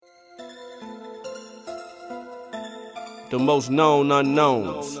The most known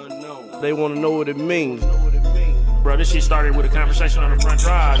unknowns. They want to know what it means. Bro, this shit started with a conversation on the front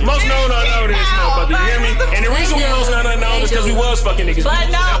drive. Most known unknown in this motherfucker, you hear me? And the reason we most known unknown is because we was fucking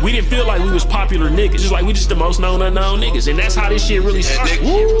niggas. We didn't feel like we was popular niggas. Just like we just the most known unknown niggas. And that's how this shit really started.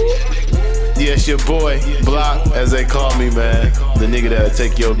 Yes, your boy, Block, as they call me, man. The nigga that'll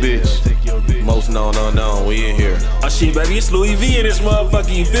take your bitch. Most known unknown, we in here. Oh shit, baby, it's Louis V in this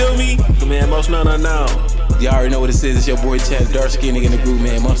motherfucker, you feel me? Man, most known unknown. Y'all already know what it is. It's your boy Chad, dark skin nigga in the group,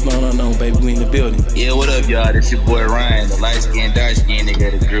 man. Most known unknown, baby. We in the building. Yeah, what up, y'all? This your boy Ryan, the light skin, dark skin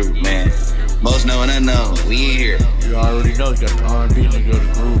nigga of the group, man. Most known unknown, we in here. You already know, you got the R&B nigga of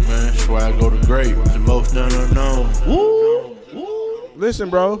the group, man. Swag go to great. The most known unknown. Woo! Listen,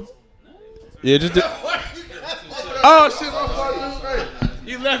 bro. Yeah, just do. Oh shit! My fault.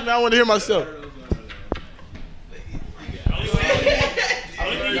 You left me. I want to hear myself.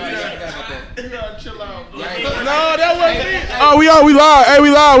 No, that wasn't me. Oh, we live. Hey, we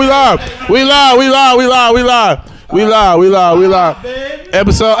live.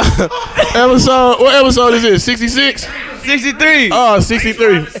 Episode. What episode is this? 66? 63. Oh,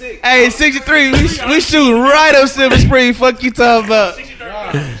 63. Hey, 63. We shoot right up Silver Spring. Fuck you talking about?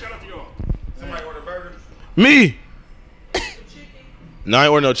 Me. No, I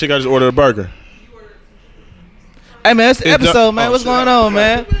ain't order no chicken. I just ordered a burger. Hey, man, it's the episode, man. What's going on,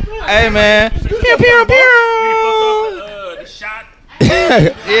 man? Hey, man. Pew, pew, pew. The shot.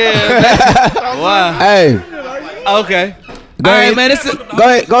 Yeah. Wow. Hey, Okay. go All ahead, right, man.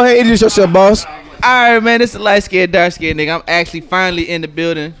 go ahead, introduce yourself, boss. All right, man. This is light skinned, dark skinned nigga. I'm actually finally in the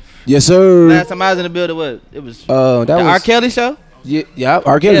building. Yes, sir. Last time I was in the building, what? It was That the was R. Kelly show. Yeah,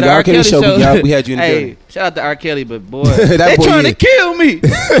 R. Kelly. Yeah, the R. Kelly show. We had you in the Hey, building. shout out to R. Kelly, but boy, That they boy, trying yeah. to kill me.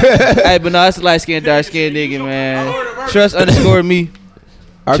 Hey, but no, it's a light skinned, dark skinned nigga, man. Trust _ me.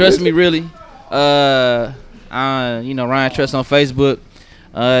 R. Trust Kelly? me, really. Ryan Trust on Facebook.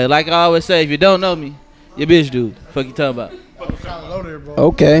 Like I always say, if you don't know me, your bitch dude. Fuck you talking about?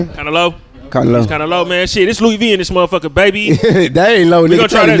 Okay, Kind of low. kind of low. Kind of low, man. Shit, it's Louis V in this motherfucker, baby. That ain't low, We nigga.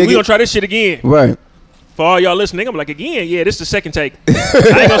 gonna try this shit again. Right. For all y'all listening, I'm like, again, yeah, this is the second take. I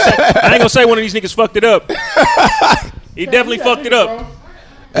ain't gonna say one of these niggas fucked it up. He definitely fucked it up.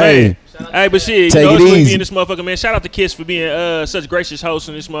 Hey, Hey, but shit, Take you know, it it's Louis V easy. in this motherfucker, man. Shout out to Kiss for being such gracious hosts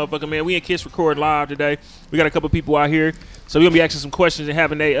in this motherfucker, man. We in Kiss Record Live today. We got a couple people out here, so we're gonna be asking some questions and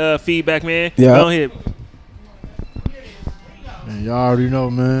having their feedback, man. Yeah. Go ahead. Man, y'all already know,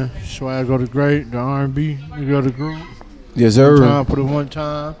 man. Swag go to great. The R&B nigga of the group. yes, One sir. time for the one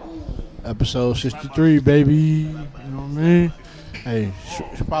time. Episode 63, baby. You know what I mean? Hey,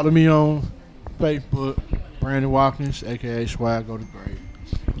 follow me on Facebook, Brandon Watkins, a.k.a. Swag Go to Great.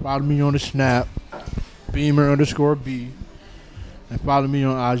 Follow me on the Snap, Beamer_B. And follow me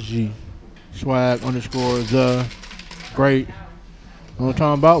on IG, Swag_the Great. You know what I'm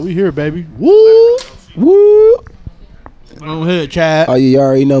talking about? We here, baby. Woo! Woo. Go ahead, Chad. Oh yeah, you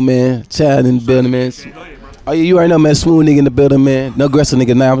already know, man. Chad in the building, man. Oh yeah, you already know, man. Smooth nigga in the building, man. No aggressive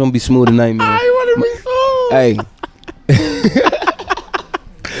nigga now. I'm gonna be smooth tonight, man. Hey.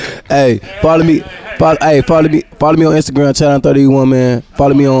 Hey, follow me. Follow me on Instagram, Chad31, man.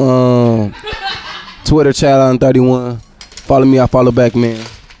 Follow me on Twitter, Chad31. Follow me, I follow back, man.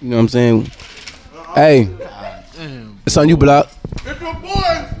 You know what I'm saying? Hey, it's on you, Block. It's your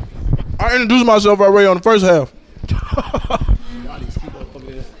boy. I introduced myself already on the first half.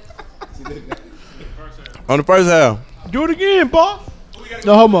 On the first half. Do it again, boss.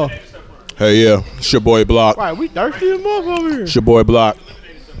 No homo. Hey, yeah. It's your boy Block. Right, we thirsty as motherfucker over here. It's your boy Block.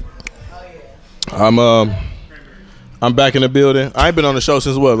 I'm back in the building. I ain't been on the show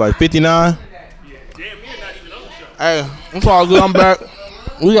since what, like 59? Hey, it's all good. I'm back.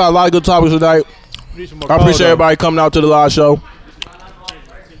 We got a lot of good topics tonight. I appreciate everybody coming out to the live show.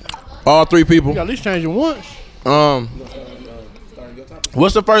 All three people. You got at least change it once.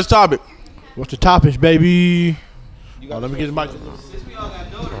 What's the first topic? What's the topics, baby? Oh, let me get the mic.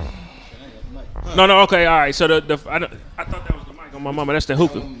 No, okay, all right. So I thought that was the mic on my mama. That's the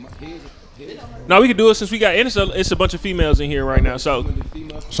hookah. No, we can do it since we got, and it's a bunch of females in here right now. So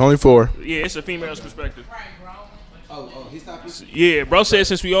It's only 4. yeah, it's a female's perspective. Yeah, bro said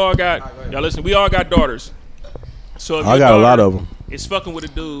since we all got, y'all listen, we all got daughters. So if I your got a lot daughter of them. is fucking with a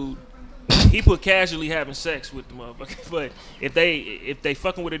dude, he put casually having sex with the motherfucker. But if they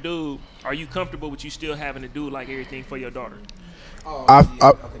fucking with a dude, are you comfortable with you still having to do like everything for your daughter?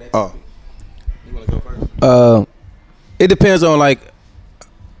 It depends on like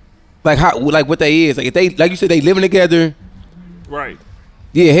how, like what they is. Like if they, like you said, they living together. Right.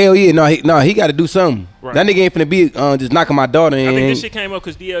 Yeah, hell yeah. No, he got to do something. Right. That nigga ain't finna be just knocking my daughter. I think And this shit came up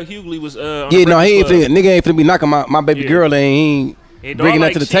because DL Hughley was. yeah, no, he ain't finna, nigga ain't finna be knocking my baby girl and he ain't dog bringing that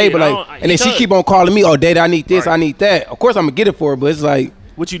like to the shit. table like. And then she keep on calling me, oh, Dad, I need this, Right. I need that. Of course I'm gonna get it for her, but it's like.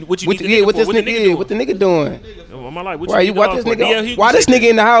 What you What need the yeah, nigga what for? this What the nigga nigga is? doing? What the nigga doing? Oh, my life. What Why you this DL nigga? Hughley Why this said nigga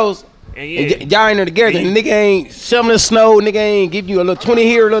in the house? And And y'all ain't there together. And the nigga ain't shoveling the snow. Nigga ain't give you a little 20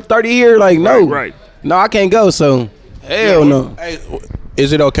 here, a little 30 here. Like no, Right. No, I can't go. So hell no. Hey,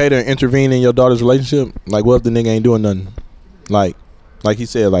 is it okay to intervene in your daughter's relationship? Like, what if the nigga ain't doing nothing? Like he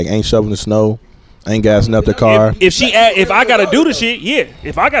said, like ain't shoveling the snow, ain't gassing up the car. If I gotta do the shit, yeah.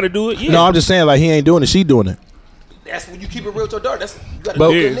 If I gotta do it, yeah. No, I'm just saying, like he ain't doing it, she doing it. That's when you keep it real with your daughter. That's you gotta be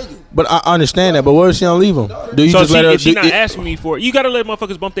a good nigga. But I understand that. But what if she don't leave him? Do you so just let her? if she not asking me for it, you gotta let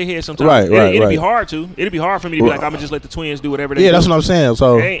motherfuckers bump their head sometimes. Right, It'd be right. hard to. It'd be hard for me to be like, I'm gonna just let the twins do whatever they do. Yeah, that's what I'm saying.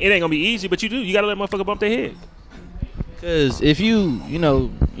 So it ain't gonna be easy, but you gotta let motherfucker bump their head. Cause if you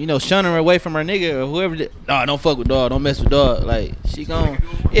shunning her away from her nigga or whoever, don't fuck with dog, don't mess with dog. Like it's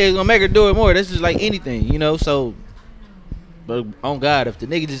gonna make her do it more. That's just like anything, So, but on God, if the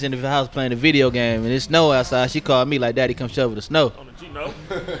nigga just in the house playing a video game and it's snow outside, she called me like, Daddy, come shovel the snow.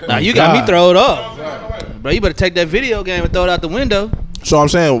 Nah, you got me thrown off, bro. You better take that video game and throw it out the window. So I'm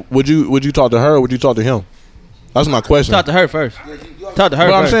saying, would you talk to her or would you talk to him? That's my question. Talk to her first. Talk to her.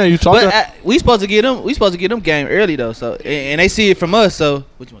 But I'm first. saying you talk But to her. we supposed to get them game early though. So and they see it from us. So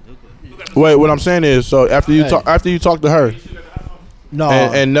what you want to do? Wait, what I'm saying is, so after you talk to her, No,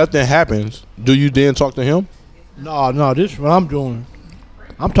 and nothing happens, do you then talk to him? no. This is what I'm doing.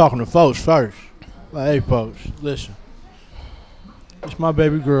 I'm talking to folks first. Like, hey, folks, listen. It's my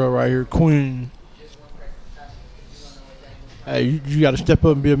baby girl right here, Queen. Hey, you got to step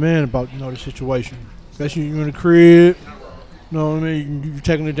up and be a man about the situation. Especially you in the crib. You know what I mean? You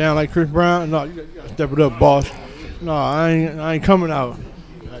taking it down like Chris Brown? No, you got to step it up, boss. No, I ain't coming out.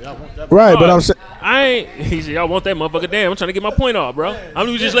 Right, but I'm saying. I ain't. He said, y'all want that motherfucker? Damn, I'm trying to get my point off, bro.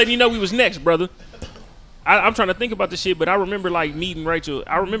 I'm just letting you know we was next, brother. I'm trying to think about this shit, but I remember like meeting Rachel.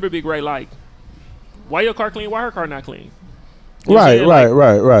 I remember Big Ray like, why your car clean? Why her car not clean? You know what I'm saying?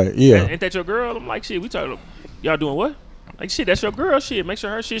 Right. Yeah. Ain't that your girl? I'm like, shit. We talking. Y'all doing what? Like, shit. That's your girl. Shit. Make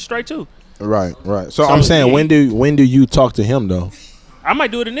sure her shit straight too. Right. So I'm saying, yeah. when do you talk to him though? I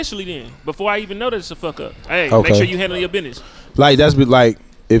might do it initially then, before I even know that it's a fuck up. Hey, Okay. make sure you handle your business. Like that's like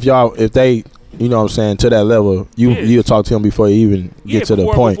if they, you know what I'm saying, to that level, you'll talk to him before you even get to the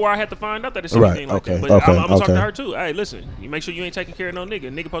point. Before I had to find out that it's Right, anything like okay, that. But okay, I'm gonna talk to okay. her too. Hey, listen, you make sure you ain't taking care of no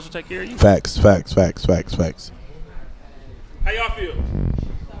nigga. Nigga supposed to take care of you. Facts. How y'all feel?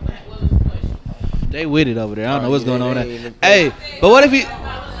 They with it over there. I don't know what's going on there. Hey, but what if he?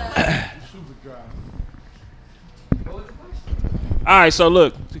 All right, so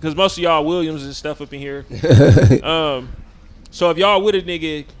look, because most of y'all Williams and stuff up in here. So if y'all with a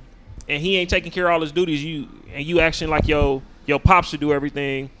nigga and he ain't taking care of all his duties, you acting like your pops should do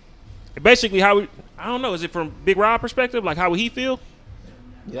everything. And basically, I don't know. Is it from Big Rob perspective? Like, how would he feel?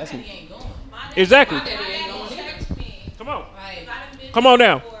 Exactly. Come on. Come on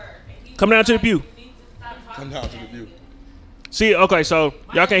now. Come down to the pew. See, okay, so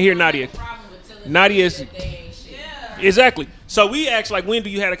y'all can't hear Nadia. Nadia's exactly. So we asked like, when do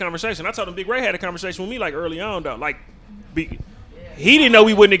you had a conversation? I told him Big Ray had a conversation with me like early on though. Like, he didn't know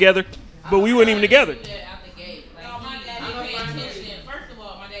we wasn't together, but we weren't even together.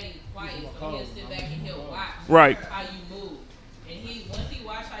 Right. How you move, and once he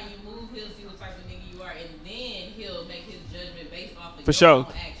watch how you move, he'll see what type of nigga you are, and then he'll make his judgment based off of For sure. own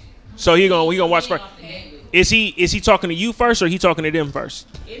action. So he gonna watch first. Is he talking to you first or he talking to them first?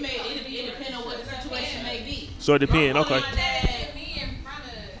 It depend on what the situation may be. So it depend. Okay.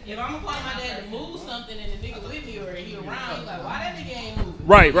 If I'm gonna call my dad to move something and the nigga with me or he around, he's like, why that nigga ain't moving?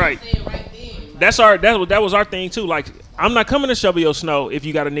 Right. Say it right then. That was our thing too. Like, I'm not coming to shovel your snow if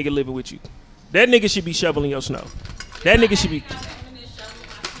you got a nigga living with you. That nigga should be shoveling your snow. That nigga should be.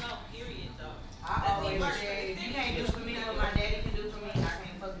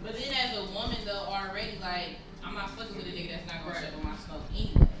 But then as a woman though, already like, I'm not fucking with a nigga that's not gonna shovel my snow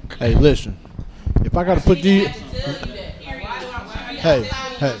anyway. Hey, listen. If I gotta put these, hey,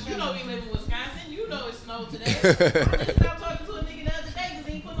 You know we live in Wisconsin. You know it snowed today. I just stopped talking to a nigga the other day because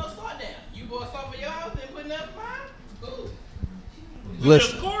he ain't put no salt down. You bought salt for your house and put nothing for mine? Cool.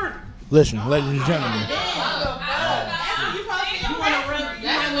 listen, ladies and gentlemen. You want to run?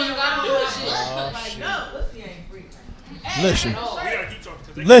 That's when you gotta do shit. Like, no, pussy ain't free.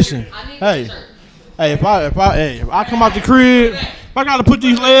 Listen. Hey, if I come out the crib, if I gotta put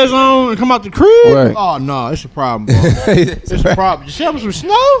these legs on and come out the crib, Right. oh no, it's a problem, bro. It's a problem. You shovel some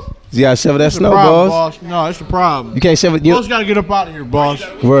snow? You gotta shovel that It's a snow, problem, boss. No, it's a problem. You can't shovel it. Boss gotta get up out of here, boss.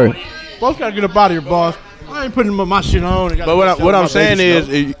 Word. Boss gotta get up out of here, boss. I ain't putting my shit on. But what I'm saying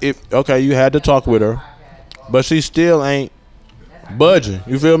is, if okay, you had to talk with her, but she still ain't budging.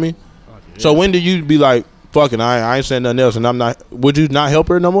 You feel me? So when do you be like, fucking, I ain't saying nothing else, and I'm not? Would you not help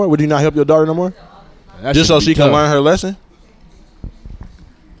her no more? Would you not help your daughter no more? Just so she can learn her lesson.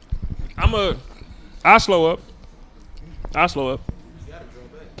 I slow up.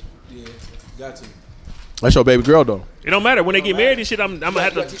 Got to. That's your baby girl though. It don't matter when they get married and shit. I'm gonna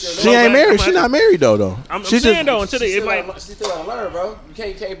have to. She ain't married. She not married though. I'm saying though, until She still gotta learn, bro. You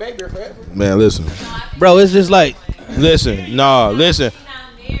can't baby her forever. Man, listen. Bro, it's just like Listen.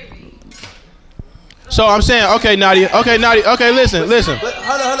 So I'm saying, okay, Nadia. Okay, listen. But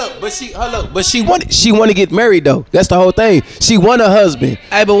hold up. But she want to get married though. That's the whole thing. She want a husband.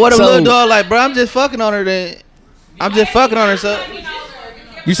 hey, but what a little dog like, bro? I'm just fucking on her then. I'm just fucking on her, so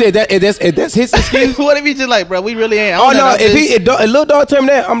You said that's his excuse. what if he just like, bro, we really ain't. Oh no! If a little dog tell me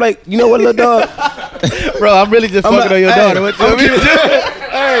that, I'm like, you know what, little dog? bro, I'm really just fucking on your daughter. What you want me to do?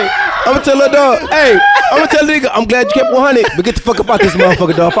 Hey, I'm gonna tell little dog. Hey, I'm gonna tell the nigga, I'm glad you kept 100, but get the fuck up out this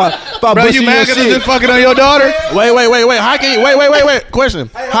motherfucker, dog. If I Bro, bust you in mad your because I'm shit. just fucking on your daughter? Wait. How can you? Wait.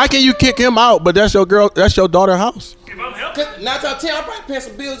 Question. How can you kick him out? But that's your girl. That's your daughter's house. 9 out of 10, I'm probably paying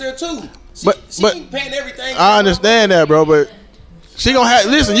some bills there too. But ain't paying everything. I understand that, bro. But she gonna have.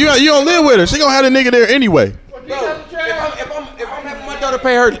 Listen, you don't live with her. She gonna have the nigga there anyway. Bro, if I'm having my daughter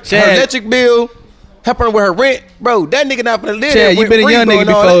pay her Her electric bill, help her with her rent, bro. That nigga not gonna live. Chad, you been a young nigga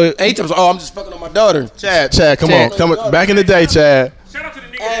before. And he tells, I'm just fucking on my daughter. Chad, come on. Back in the day, Chad. Shout out to the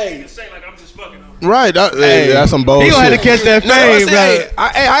nigga that say like I'm just fucking on. Right. Hey, that's some bullshit. He gonna have to catch that fame, bro. I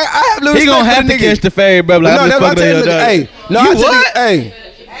have little He gonna have to catch the fame, bro. Like, No, I'm that's just what I fucking on tell your you. daughter. Hey, no, You I tell you, what? hey.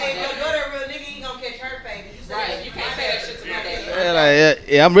 Hey, if you're a real nigga, he gonna catch her baby. You said right. You can't say that shit to my daddy. Yeah, like,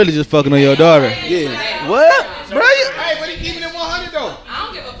 yeah, I'm really just fucking on your daughter. Yeah. What? Bro, Hey, but he keeping it 100 though. I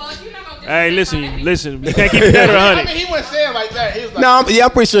don't give a fuck. You not gonna. Hey, listen. You can't keep it better, I mean, honey. he wouldn't say it like that. He was like, No,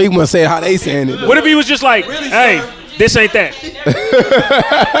 I'm pretty sure he wouldn't say it how they saying it. What if he was just like, hey, this ain't that?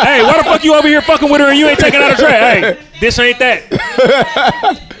 Hey, why the fuck you over here fucking with her and you ain't taking out a tray? Hey, this ain't that. The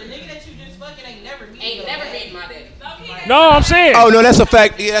nigga that you just fucking ain't never meeting my daddy. No, I'm saying. Oh no, that's a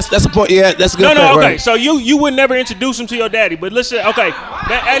fact. Yeah, that's a point. Yeah, that's a good No, point. okay. Right. So you would never introduce him to your daddy, but listen, okay.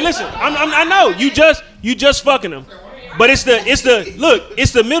 Hey, listen. I know you just fucking him, but it's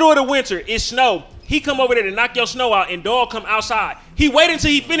the middle of the winter. It's snow. He come over there to knock your snow out, and dog come outside. He waited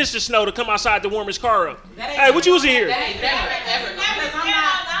until he finished the snow to come outside to warm his car up. Hey, what you was in here? That ain't never. Because I'm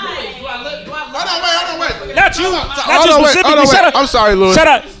not. Do I look? hold on, wait. Not you. Not you Hold on, specifically. wait. Shut up. I'm sorry, Louis. Shout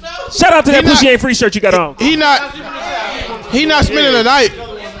out to that pussy ain't free shirt you got on. He not spending the night.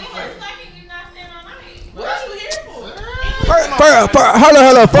 What you here for?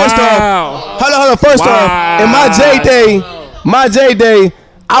 Hold on. First off, in my J day,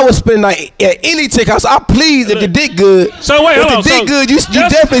 I was spending like at any chick house. I please if the dick good. So wait, hold on. If the dick So good, you just-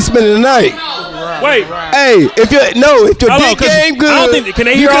 definitely spending the night. Wait. Hey, if your dick 'cause game good, I don't think, can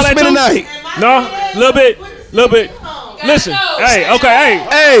they you hear all can that spend the too? night. No, little bit. Listen, hey, okay, hey.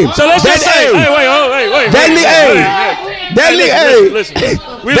 Hey, So let's just say, wait. That nigga, Listen. We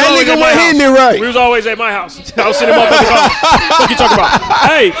was that always nigga at my wasn't house. hitting it right. We was always at my house. I was sitting motherfuckers home. What you talking about?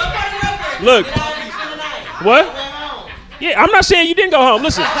 Hey, look. What? Yeah, I'm not saying you didn't go home.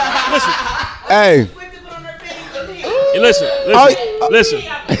 Listen. Hey, Listen. Hey,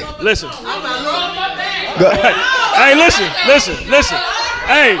 listen.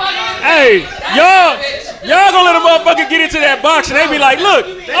 Hey, y'all gonna let a motherfucker get into that box and they be like, look,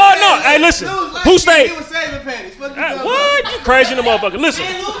 oh no, hey, listen, who stayed? What? You crazy in the motherfucker?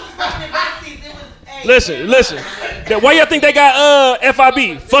 Listen. Why y'all think they got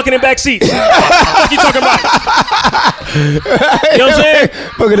FIB fucking in back seats? What you talking about? You know what I'm saying?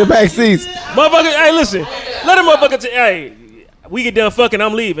 fucking the back seats. Motherfucker, hey, listen. Let a motherfucker hey, we get done fucking,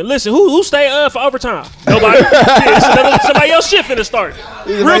 I'm leaving. Listen, who stay for overtime? Nobody. Somebody else shit finna start.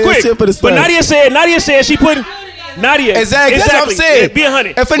 Real quick. But Nadia said she put Nadia. Exactly. That's what I'm saying. Be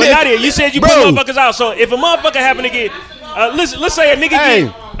 100. But Nadia, you said you put motherfuckers out. So if a motherfucker happen to get let's say a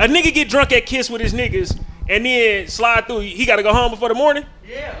nigga get drunk at Kiss with his niggas and then slide through, he gotta go home before the morning?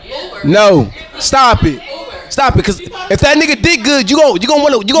 No, stop it, cause if that nigga dick good, you gonna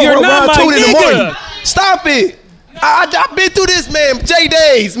want to round my 2 in the nigga. morning. Stop it. I've been through this, man. J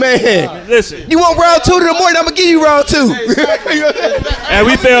days, man. Listen. You want round 2 in the morning? I'm gonna give you round 2. And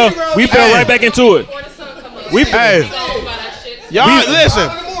we fell right back into it. Listen.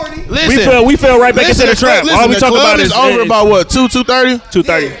 We fell right back into the trap. All we the talk club about is over about what, 2:30?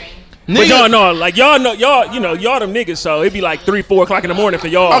 2:30. But y'all know, like y'all know, y'all them niggas. So it'd be like 3, 4 o'clock in the morning for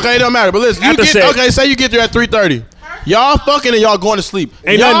y'all. Okay, it don't matter. But listen, say you get there at 3:30. Y'all fucking and y'all going to sleep.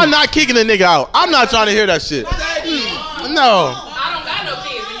 Y'all not kicking the nigga out. I'm not trying to hear that shit. No. I don't got no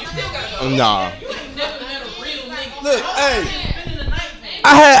kids, and you still gotta go. Nah. You ain't never met a real nigga. Look, hey,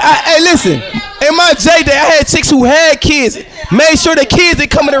 listen. In my J day, I had chicks who had kids. Made sure the kids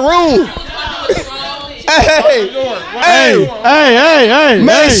didn't come in the room. Hey.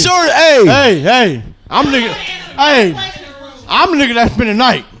 Make sure, Hey. I'm the nigga that spend the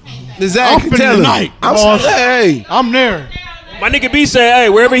night. Exactly. I'm spending the night. I'm there. My nigga B said, hey,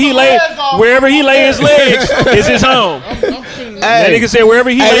 wherever he lay his legs is his home. That nigga said wherever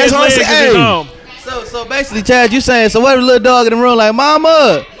he lay his legs is his home. So basically, Chad, you saying, so what if a little dog in the room like,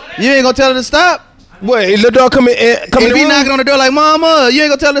 mama, you ain't gonna tell her to stop? Wait, little dog come in If the he room? knocking on the door like, mama, you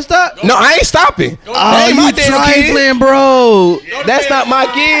ain't gonna tell her to stop? No, I ain't stopping. That ain't my damn kid. Trifling, bro. That's not my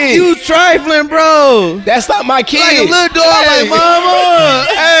kid. You trifling, bro. That's not my kid. Like a little dog like, mama.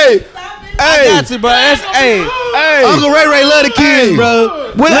 Hey. I got you, bro. That's, Uncle Ray love the kids,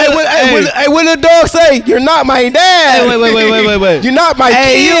 bro. What little dog say? You're not my dad. Hey, wait. You're not my kid.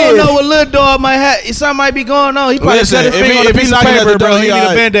 Hey, you don't know what little dog might have. Something might be going on. He probably set his finger on a piece of paper, bro. He need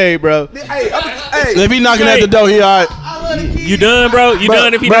a Band-Aid, bro. If he knocking at the door, he all right. You done, bro? You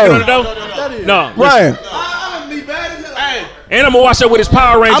done if he knocking on the door? No. Ryan. And I'm gonna watch up with his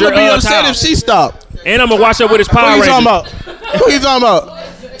Power Ranger. I'm gonna be upset if she stopped. And I'm gonna watch up with his Power What Ranger. you talking about? What you talking about?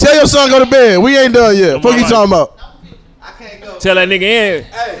 Tell your son go to bed. We ain't done yet. What you talking about? Tell that nigga in.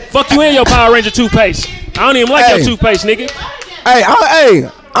 Fuck you in your Power Ranger toothpaste. I don't even like your toothpaste, nigga.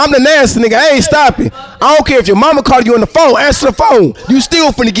 I'm the nasty nigga. I ain't stopping. I don't care if your mama called you on the phone. Answer the phone. You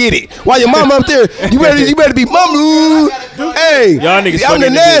still finna get it. While your mama up there, you better be mama. Hey, y'all niggas. I'm the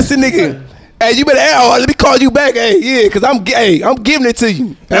nasty nigga. Hey, you better. Let me call you back. Hey, yeah, cause I'm giving it to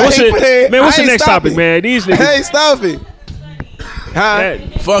you. Man, what's the next topic, man? These niggas. Hey, stop it.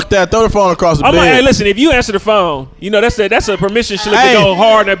 Fuck that. Throw the phone across the bed. Hey, listen. If you answer the phone, you know that's a permission slip to go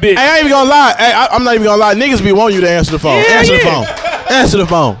hard in that bitch. Hey, I ain't even gonna lie. Hey, I'm not even gonna lie. Niggas be wanting you to answer the phone. Answer the phone. Answer the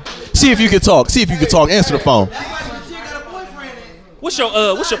phone. See if you can talk. Answer the phone. What's your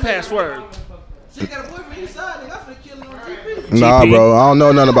password? Nah, bro. I don't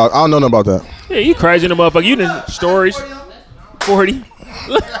know nothing about that. Yeah, you crazy in the motherfucker. You done stories. 40. He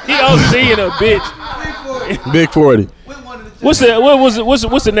OC in a bitch. Big 40. What's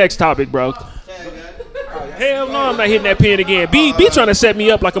the next topic, bro? Hell no, I'm not hitting that pen again. B trying to set me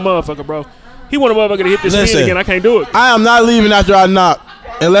up like a motherfucker, bro. He want a motherfucker to hit this pen again. I can't do it. I am not leaving after I knock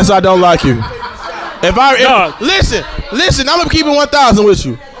unless I don't like you. Listen, I'm gonna keep it 1,000 with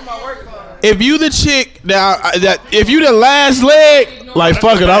you. If you the chick that if you the last leg, like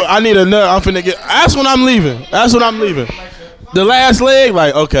fuck it, I need a nut. I'm finna get. That's when I'm leaving. The last leg,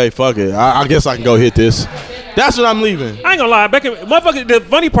 like okay, fuck it. I guess I can go hit this. That's what I'm leaving. I ain't gonna lie. Motherfucker, the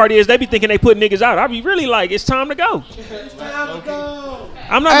funny part is they be thinking they put niggas out. I be really like, it's time to go.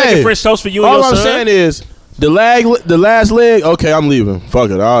 I'm not making French toast for you and your son. All I'm saying is the last leg. Okay, I'm leaving.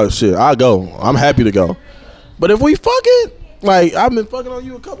 Fuck it. Oh shit, I'll go. I'm happy to go. But if we fucking. Like, I've been fucking on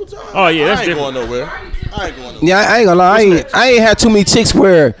you a couple times. Oh, yeah, that's different. going nowhere. Yeah, I ain't gonna lie. I ain't had too many chicks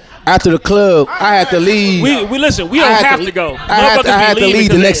where after the club, I had to leave. We listen, we don't have to go. I had to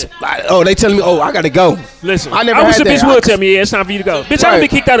leave the next. They telling me, I gotta go. Listen, I wish a bitch would tell me, it's time for you to go. Bitch, I done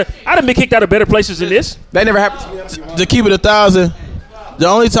been kicked out of better places than this. That never happened to me. To keep it 1,000, the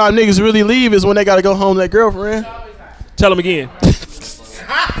only time niggas really leave is when they gotta go home to their girlfriend. Tell them again.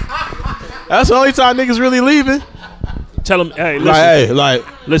 That's the only time niggas really leaving. Tell them, hey, listen.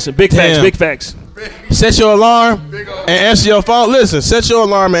 Listen, big facts. Set your alarm and answer your phone. Listen, set your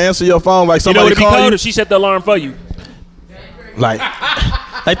alarm and answer your phone like somebody you know call you. If she set the alarm for you. Like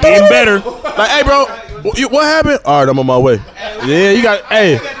even better. Like, hey, bro, what happened? All right, I'm on my way. Yeah, you got.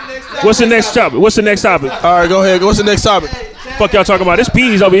 Hey, what's the next topic? All right, go ahead. What's the next topic? Fuck y'all talking about? This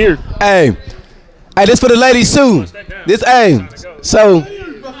peas over here. Hey, this for the ladies too. This,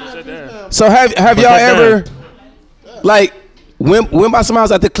 So have y'all ever like went by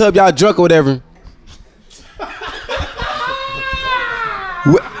somebody's at the club, y'all drunk or whatever?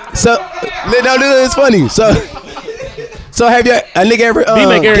 So no, it's funny. So have y'all a nigga ever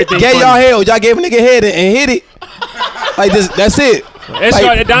gave y'all hell? Y'all gave a nigga head and hit it like this? That's it. It's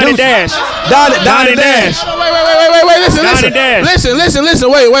like Don and Dash. Don and Dash. Wait. Listen.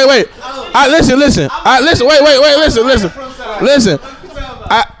 Wait. Listen.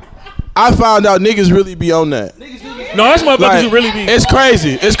 I found out niggas really be on that. No, that's motherfuckers who really be. It's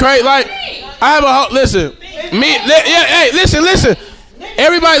crazy. Like I have a listen. Listen.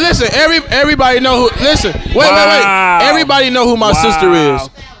 Everybody listen. Everybody know who. Listen. Wait. Everybody know who my sister is.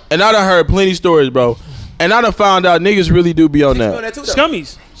 And I done heard plenty stories, bro. And I done found out niggas really do be on that.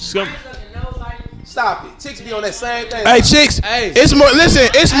 Scummies. Stop it. Chicks be on that same thing. Hey, chicks, it's more. Listen,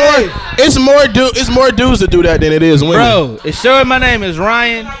 it's more dudes that do that than it is women. Bro, it's sure my name is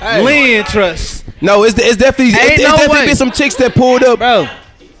Ryan Lynn Trust. No, it's definitely been some chicks that pulled up, bro.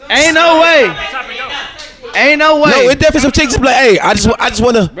 Ain't no way. Ain't no way. No, it's definitely some chicks that be like, hey, I just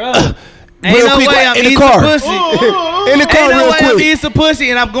want to. Ain't no way I'm eating some pussy. In the car, ain't no real way quick. I'm eating some pussy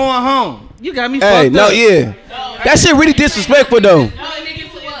and I'm going home. You got me Hey, fucked no, up. yeah. That shit really disrespectful though.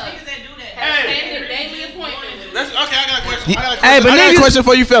 I got a question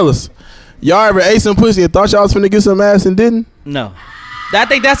for you fellas. Y'all ever ate some pussy and thought y'all was finna get some ass and didn't? No. I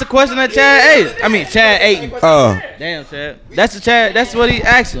think that's a question that Chad ate. I mean, Chad ate. Damn, Chad. That's the Chad. That's what he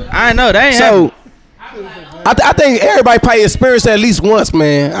asking. I know that ain't So, I think everybody probably experienced that at least once,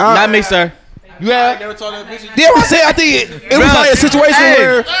 man. Not me, sir. You have? Yeah, I say I think it was like a situation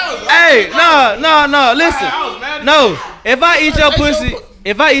where. Hey, no. Listen, no. If I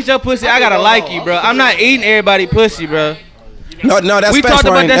eat your pussy, I gotta like you, bro. I'm not eating everybody pussy, bro. No, that's we facts, talked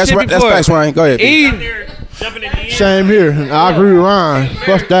about Ryan. that shit before. That's facts, Ryan. Go ahead. Eating. Same here. I agree with Ryan.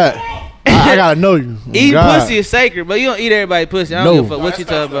 Fuck that. I gotta know you. Eating God. pussy is sacred, but you don't eat everybody pussy. I don't give a fuck what you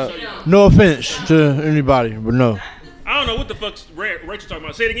talking about. No offense to anybody, but no. I don't know what the fuck Rachel talking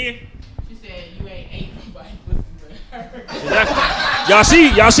about. Say it again. She said you ain't ate nobody pussy but her.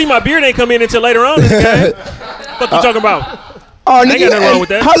 Exactly. Y'all see my beard ain't come in until later on. This game. Fuck you talking about? Oh, ain't nigga, got nothing wrong with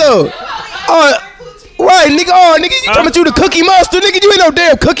that. Hello. Right, nigga. Oh, nigga, you talking about you the Cookie Monster, nigga? You ain't no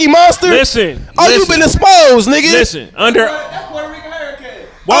damn Cookie Monster. Listen. You been exposed, nigga. Listen.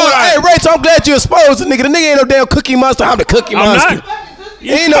 Hey, Rachel, I'm glad you exposed the nigga. The nigga ain't no damn Cookie Monster. I'm the Cookie Monster. I'm not. He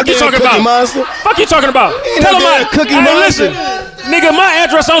ain't no damn Cookie Monster. Fuck you talking about? Tell him my Cookie Monster. Listen, nigga, my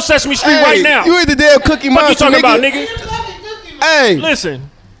address on Sesame Street right now. You ain't the damn Cookie Monster. Fuck you talking about, nigga? Hey. Listen.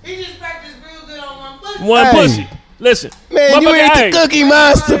 He just practiced real good on one pussy. One pussy. Listen. Man, you ain't the Cookie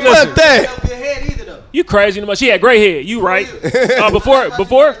Monster. Fuck that. You crazy much. She had gray hair. You right.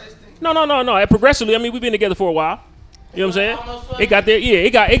 Before? No. Progressively, I mean, we've been together for a while. You know what I'm saying? It got there. Yeah,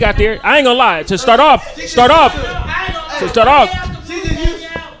 it got there. I ain't gonna lie. To start off.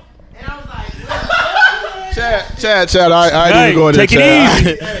 Chad, I ain't even going there. Take it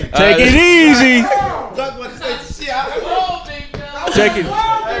easy. Take it easy. Take it.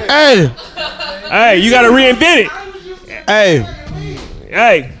 Hey, you gotta reinvent it. Hey.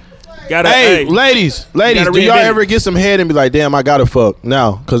 Hey, ladies, do y'all ever get some head and be like, damn, I gotta fuck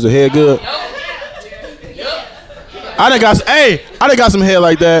now because the head good? I done got some head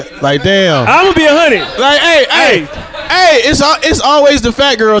like that. Like, damn. I'm gonna be 100. Like, hey, it's always the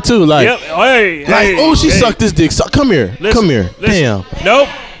fat girl too. Like, she sucked this dick. Come here. Listen. Damn. Nope.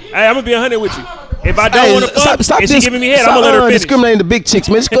 Hey, I'm gonna be 100 with you. If I don't want to fuck and she giving me head, I'm gonna let her finish. Discriminating the big chicks,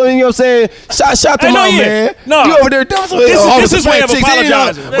 man. Just go, you know what I'm saying? Shout them out, man. No. You over there doing this is way of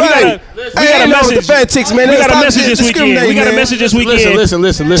apologizing. Right. We got a message. Fat chicks, man. We got a message this weekend.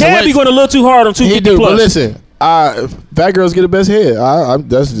 Listen. Chad be going a little too hard on 250 He do, plus. but listen. Fat girls get the best head.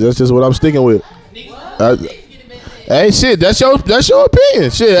 That's just what I'm sticking with. Hey, shit, that's your opinion.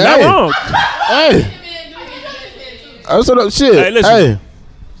 Shit, not wrong. Hey, shit. Hey, listen.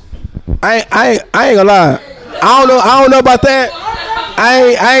 I ain't gonna lie. I don't know about that.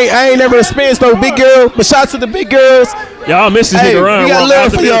 I ain't never experienced no big girl. But shout out to the big girls. Y'all miss this nigga around. We got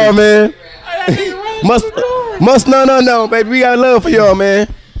love for y'all, man. Must no, baby. We got love for y'all, man.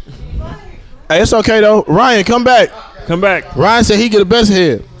 Hey, it's okay though. Ryan, come back. Ryan said he get the best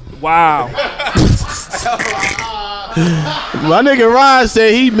head. Wow. My nigga Ryan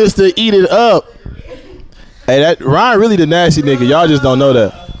said he Mr. Eat It Up. Hey, that Ryan really the nasty nigga. Y'all just don't know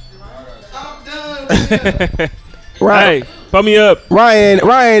that. Hey, pump me up. Ryan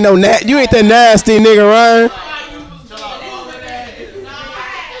ain't no you ain't that nasty nigga, Ryan.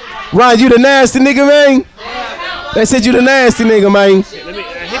 Ryan, you the nasty nigga, man. They said you the nasty nigga, man. Let me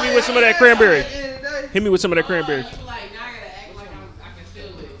hit me with some of that cranberry.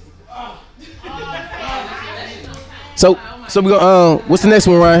 So we go. What's the next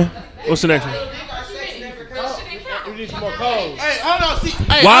one, Ryan? What's the next one? Hey, hold on.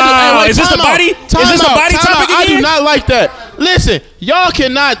 Wow, is this the body? Is this the body topic again? I do not like that. Listen, y'all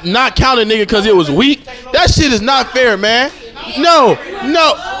cannot not count a nigga because it was weak. That shit is not fair, man. No.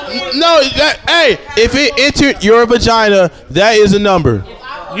 If it entered your vagina, that is a number.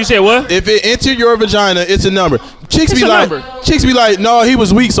 You said what? If it entered your vagina, it's a number. Chicks be like, no, he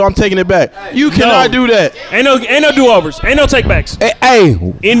was weak, so I'm taking it back. You cannot do that. Ain't no do-overs. Ain't no takebacks. Hey,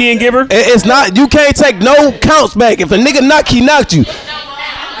 Indian giver. It's not. You can't take no counts back. If a nigga knock, he knocked you.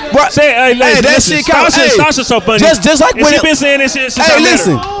 Right. Say, hey, that listen, shit count. Sasha's so funny. Just like and when she been saying this shit since Hey, I met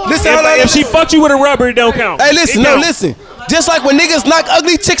listen. her. Listen, If she fucked you with a rubber, it don't count. Hey, listen, It no, count. listen. Just like when niggas knock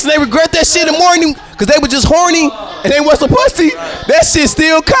ugly chicks and they regret that shit in the morning because they were just horny and they wasn't pussy, that shit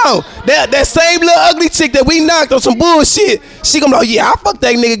still count. That same little ugly chick that we knocked on some bullshit, she gonna be like, yeah, I fucked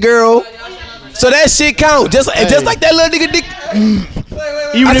that nigga, girl. So that shit count. Just like that little nigga dick.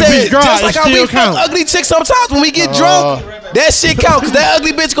 Even if it's dry, just it like how we still fuck count. ugly chicks sometimes when we get drunk, that shit count. Cause that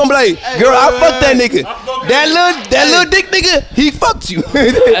ugly bitch gonna be like, girl, I fucked that nigga. That little dick nigga, he fucked you.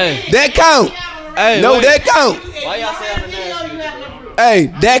 That count. That count. Why y'all say I'm a nasty nigga? Hey,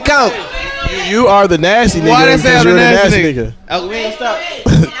 that count. You are the nasty nigga. Why they say I'm because the you're nasty nigga? Oh, we ain't stop.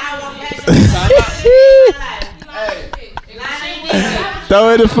 Throw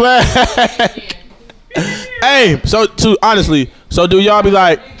in the flag. Hey, so honestly, so do y'all be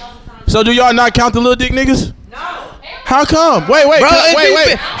like, so do y'all not count the little dick niggas? No. How come? Wait, Bro,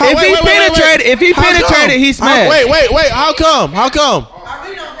 wait. If he penetrated, he smashed. Wait. How come?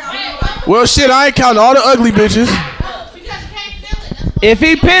 Well, shit, I ain't counting all the ugly bitches. If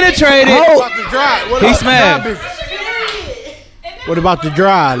he penetrated, he smashed. What about the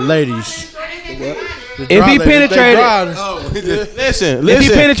dry ladies? If he penetrated, Listen. if he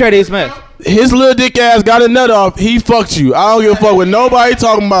penetrated, he smashed. His little dick ass got a nut off. He fucked you. I don't give a fuck what nobody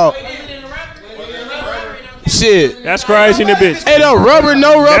talking about. Shit. That's crazy in the bitch. Hey, no rubber,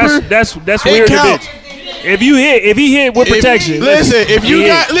 no rubber. That's It weird in the count. bitch. If he hit with protection.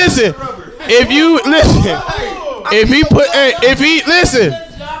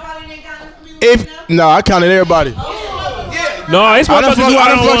 If no, I counted everybody. No, it's I done motherfuckers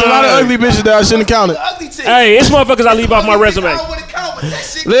who fucked a lot of I ugly bitches that I shouldn't have counted. Hey, it's motherfuckers I leave off my resume.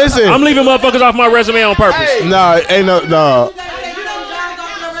 Listen, I'm leaving motherfuckers off my resume on purpose. nah, ain't no.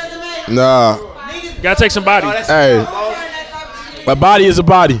 Gotta take some body. Hey, a body is a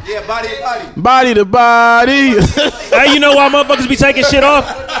body. Yeah, body. Body to body. Hey, you know why motherfuckers be taking shit off?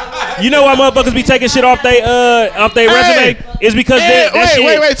 You know why motherfuckers be taking shit off they resume? It's because that shit.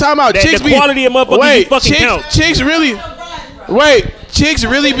 Wait, time out. The quality of motherfuckers be fucking count. Chicks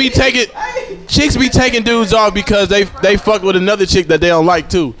really be taking dudes off because they fuck with another chick that they don't like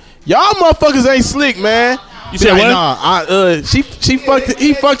too. Y'all motherfuckers ain't slick, man. You said what? Nah,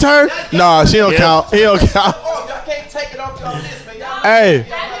 he fucked her. Nah, she don't count. He don't count. Y'all can't take it off y'all list, man. Hey,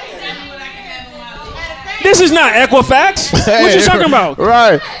 This is not Equifax. What you talking about?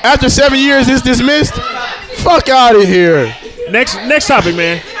 right? After 7 years, it's dismissed. Fuck out of here. Next topic,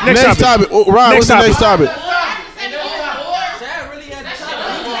 man. Next topic. Oh, Ryan, what's the next topic?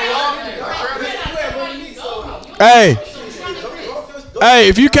 Hey,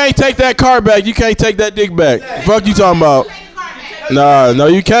 if you can't take that car back, you can't take that dick back. Fuck you talking about? Nah, no,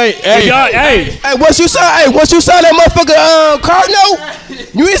 you can't. Hey, Hey, Once you sign that motherfucker card note,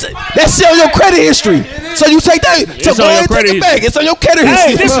 that shit on your credit history. So you take that, so go ahead and take it back. It's on your credit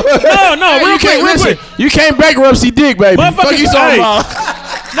hey, history. real quick. You can't bankruptcy dick, baby. Fuck you talking about?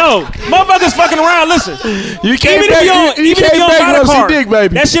 No, motherfuckers fucking around. Listen, You can't even if you don't buy the bankruptcy car, dick,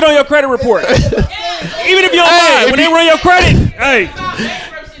 baby. that shit on your credit report. Even if you don't buy it, when they run your credit, hey,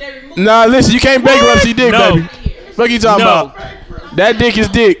 Nah, listen, you can't bankruptcy dick, No. baby. Fuck you talking No. about? That dick is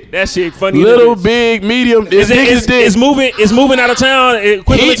dick. that shit funny. Little, big, medium. His dick is dick. It's moving out of town. He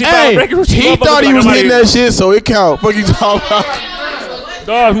thought he was getting that shit, so it count. Fuck you talking about?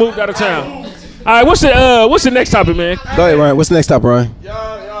 Dog moved out of town. All right, what's the next topic, man? Go ahead, Ryan. What's the next topic, Ryan?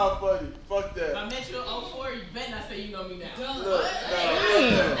 Y'all funny. Fuck that. I met you in 04, you better not say you know me now.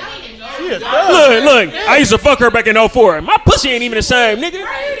 Look, I used to fuck her back in 04. My pussy ain't even the same, nigga.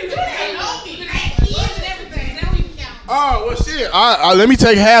 Oh, well, shit. Let me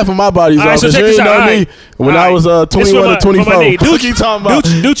take half of my bodies All right, off. so Cause check you this ain't out. know All me right. when All I was right. This 21 to for my 24. knee. What you talking about?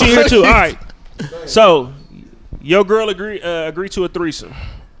 Doochie here too. All right. So, your girl agreed to a threesome.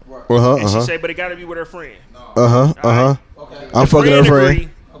 And she say, but it got to be with her friend. I'm fucking her friend. Agree,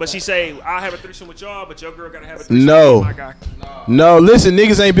 but she say, I'll have a threesome with y'all, but your girl got to have a threesome No. with my guy. No, listen,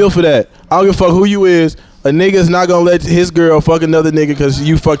 niggas ain't built for that. I don't give a fuck who you is. A nigga's not gonna let his girl fuck another nigga because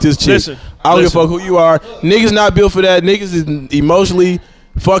you fucked his chick. Listen, I don't give a fuck who you are. Niggas not built for that. Niggas is emotionally,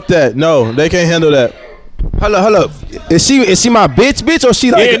 fuck that. No, they can't handle that. Hold up. Is she my bitch, or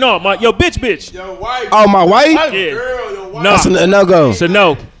she like? Yeah, no, your bitch. Your wife. Oh, my wife? Yeah. Girl, your wife. No. That's a no-go. So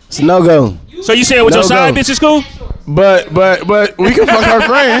no. It's a no-go. So you saying with your No side go. bitch is cool? But we can fuck her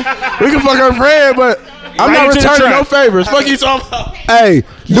friend. We can fuck her friend, but I'm Right not into the returning no trap. favors. Fuck you talking about? Hey,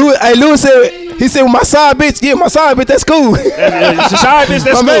 Louis said, he said, with my side bitch, yeah, my side bitch, that's cool. It's a side bitch,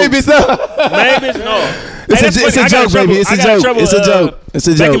 that's My cool. main bitch, no. Main bitch, no. It's a joke, baby. It's a joke. It's a joke. It's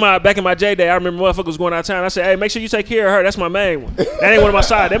a joke. Back in my J day, I remember motherfuckers was going out of town. I said, "Hey, make sure you take care of her. That's my main one. That ain't one of my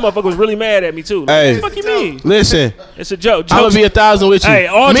side." That motherfucker was really mad at me too. Like, Hey, what the fuck you mean? Listen, It's a joke. I'm gonna be 1,000 with you. Hey,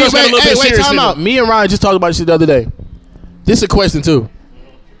 all jokes got a little bit wait, serious time in out. them. Me and Ryan just talked about this shit the other day. This is a question too.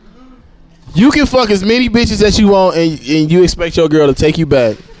 You can fuck as many bitches as you want, and you expect your girl to take you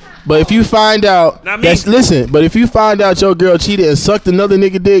back. But if you find out, Not me. but if you find out your girl cheated and sucked another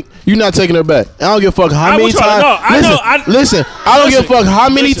nigga dick, you're not taking her back. I don't give a fuck how many times. Listen, I don't give a fuck how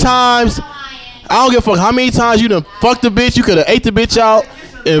many times. I don't give a fuck how many times you done fucked the bitch. You could have ate the bitch out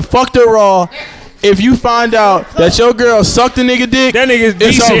and fucked her raw. If you find out that your girl sucked a nigga dick, That nigga D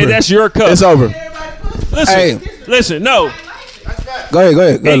it's said over. that's your cup. It's over. Listen, no. Go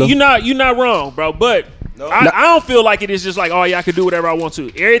ahead. Hey, you not wrong, bro. But I don't feel like it is just like, oh yeah, I can do whatever I want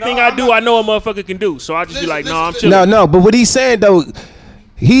to. Everything I do, I know a motherfucker can do. So I just be like, no, I'm chilling. No, but what he's saying though,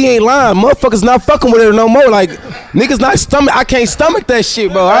 he ain't lying. Motherfuckers not fucking with her no more. Like niggas not stomach. I can't stomach that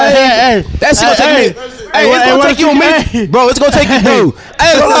shit, bro. That shit gonna take me. Hey, it's gonna take you a minute, bro. It's gonna take you, bro.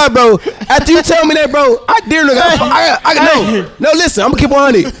 I ain't gonna lie, bro. After you tell me that, bro, I dare nigga. No, listen. I'm gonna keep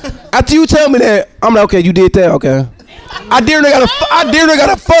 100. After you tell me that, I'm like, okay, you did that, okay. I dare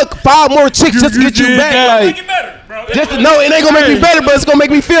gotta fuck 5 more chicks just to get you back. Like, it ain't gonna make me better, but it's gonna make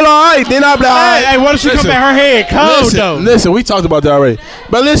me feel alright. Then I'll be like, alright. Hey, what if she come back? Her head cold though. Listen, we talked about that already.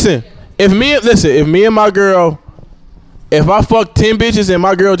 But listen, if me and my girl, if I fuck 10 bitches and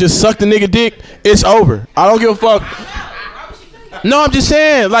my girl just sucked the nigga dick, it's over. I don't give a fuck. No, I'm just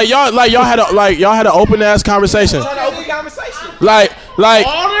saying, like y'all had an open ass conversation. Like,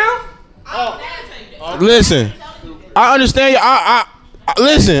 listen, I understand you. I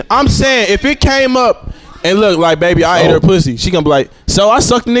listen. I'm saying if it came up and look like, baby, I ate her pussy, she gonna be like, so I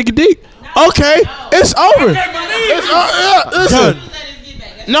sucked the nigga dick. Okay, it's over. Listen.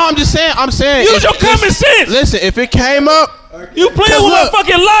 No, I'm just saying. Use your common sense. Listen, if it came up, you playing with my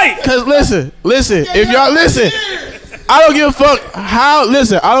fucking life. Cause listen. If y'all listen, I don't give a fuck how.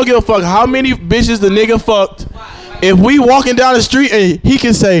 Listen, I don't give a fuck how many bitches the nigga fucked. If we walking down the street and he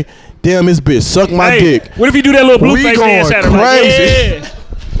can say, "Damn, this bitch suck my dick." What if you do that little blue face dance at her? Crazy.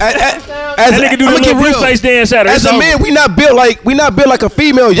 Like, that nigga do the little blue face dance at her. As a man, we not built like a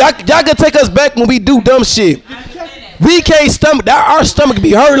female. Y'all can take us back when we do dumb shit. We can't stomach. Our stomach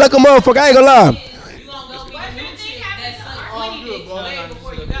be hurt like a motherfucker. I ain't gonna lie.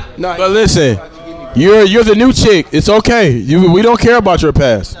 No, but listen, you're the new chick. It's okay. We don't care about your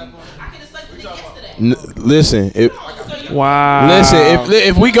past. Listen, wow. Listen,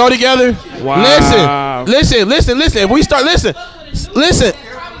 if we go together, wow. Listen. If we start, listen.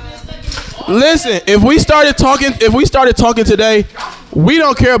 If we started talking today, we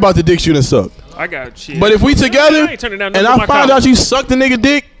don't care about the dicks you done suck. I got shit. But if we together, and I find out you sucked the nigga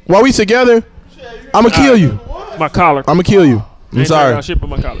dick while we together, I'ma kill you. My collar. I'ma kill you. I'm sorry. I'ma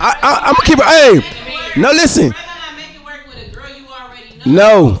keep it. Hey, no, listen.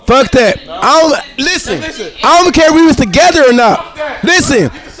 No, fuck that. I don't care if we was together or not. Listen.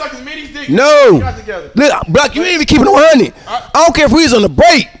 No. Block, you ain't even keeping it 100. I don't care if we was on the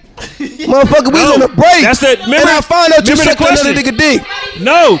break. Motherfucker, we was on the break. That's the, and I find out you sucked another nigga dick.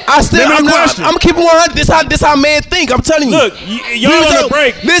 No. I'm keeping 100. This how man think. I'm telling you. Look, y'all on the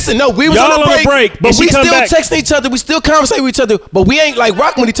break. Listen, no, we was on the break. But we still texting each other. We still conversing with each other. But we ain't like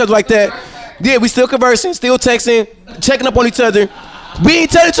rocking with each other like that. Yeah, we still conversing, still texting, checking up on each other. We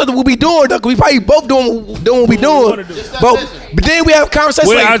ain't telling each other what we doing though, cause we probably both doing what we doing. But then we have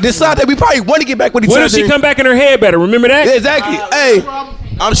conversations decide that we probably want to get back with each other. What if she come back in her head better? Remember that? Yeah, exactly. Hey,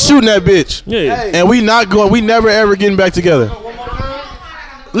 I'm shooting that bitch. Yeah. And we never ever getting back together.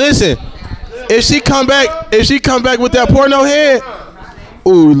 Listen, if she come back with that porno head,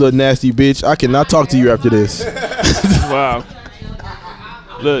 ooh, little nasty bitch, I cannot talk to you after this. Wow.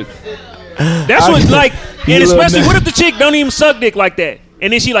 Look. That's what, like, and especially, what if the chick don't even suck dick like that?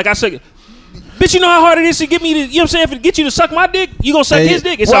 And then she like, I suck it. Bitch, you know how hard it is to get me to, you know what I'm saying? If it get you to suck my dick, you gonna suck his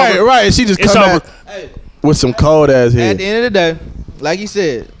dick. It's over. Right, and she just come back with some cold ass head. At the end of the day, like you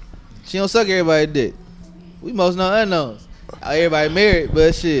said, she don't suck everybody's dick. We most know unknowns. Everybody married,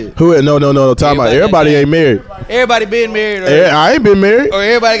 but shit. Who? No. Time out. Everybody ain't married. Everybody been married. I ain't been married. Or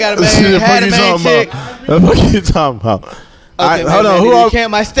everybody got a man, had a man chick. What the fuck you talking about? Okay, hold on. Who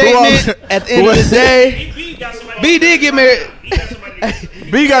can't my statement? At the end of the day, B did get married.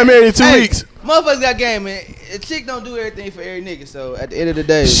 B got married in 2 weeks. Motherfuckers got game, man. A chick don't do everything for every nigga. So at the end of the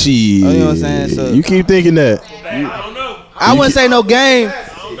day, shit. You know what I'm saying? So you keep thinking that. I don't know. I wouldn't say no game.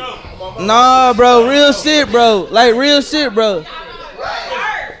 Nah, bro. Real shit, bro. Like real shit, bro.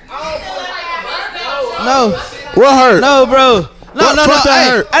 No. What hurt? No, bro. No. That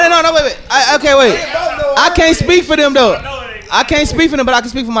hurt? I didn't know. No, wait. Okay, wait. I can't speak for them though. I can't speak for them, but I can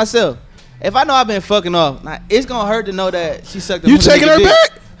speak for myself. If I know I've been fucking off, now, it's gonna hurt to know that she sucked. You taking her back?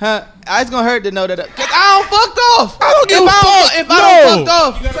 Huh? It's gonna hurt to know that. Cause I don't fucked off. I don't give a fuck. If I don't fucked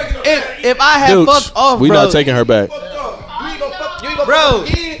off, if I had fucked off, we bro, not taking her back. Bro,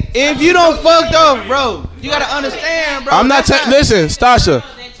 if you don't fucked off, bro, you gotta understand, bro. I'm not listen, Stasha.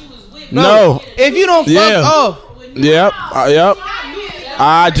 Bro, No. If you don't fuck off, Yep. Yep.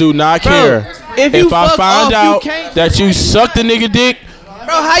 I do not care. If I fuck find off, you out can't- that you sucked the nigga dick,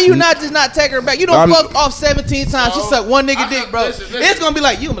 bro, how you not take her back? You don't fuck off 17 times. She sucked one nigga dick, bro. It's gonna be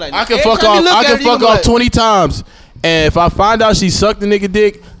like you. Like, I can every fuck time you off. look I at can her, you fuck gonna be off 20 times, and if I find out she sucked the nigga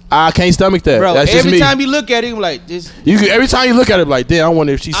dick, I can't stomach that. Bro, That's just every me. time you look at him, like just Every time you look at it, like, damn, I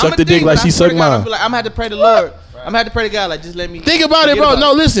wonder if she sucked the dick like she sucked mine. I'm gonna have to pray to the Lord. I'm gonna have to pray to God, like, just let me Think about it, forget bro. about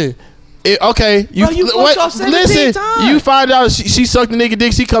No, listen. Okay, Bro, you fucked off 17 listen, times. you find out she sucked the nigga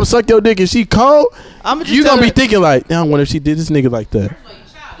dick, she come suck your dick, and she cold. You gonna be thinking like, damn, I wonder if she did this nigga like that.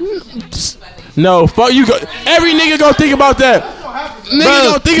 No, fuck you. Every nigga gonna think about that. Nigga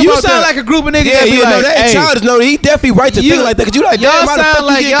gonna think about that. You sound like a group of niggas. Yeah, that be yeah, no, like, that ain't hey, childish. No, he definitely right to think like that. Cause you like, y'all damn, why the sound fuck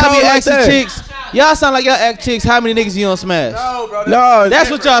like you y'all get be coming like asking that? chicks. Y'all sound like y'all ask chicks how many niggas you on smash. No, bro. That's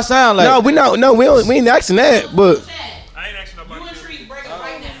what y'all sound like. No, we not. No, we ain't asking that. But I ain't asking nobody. You and Trees break up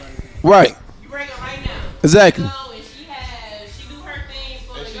right now. right, You break up right now. exactly. So, and she do her thing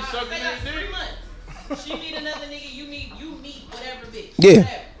for the God. They got 3 months. She meet another nigga. You meet whatever bitch. Yeah.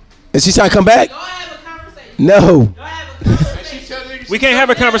 Whatever. And she trying to come back? Y'all have a conversation. No. Y'all have a conversation. We can't have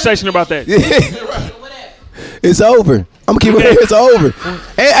a conversation about that. It's over. I'm gonna keep it. It's over.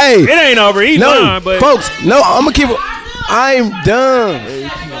 Hey, It ain't over. He's lying, but folks. No, I'm gonna keep it. I'm done.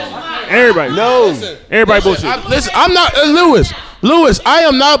 everybody, everybody bullshit. Listen, I'm not Lewis. Lewis, I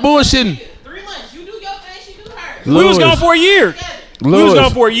am not bullshitting. 3 months. You do your thing. She do hers. We was gone for a year. We was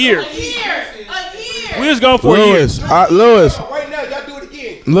gone for a year. A year. We was gone for a year. Lewis, Right now, y'all do it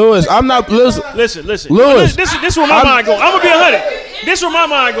again. Lewis, I'm not. Listen, Listen. Lewis. This is where my mind going. I'm gonna be 100. This is where my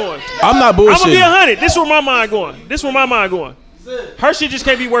mind going. I'm not I'm gonna be bullshitting. 100. This is where my mind going. This is where my mind going. Her shit just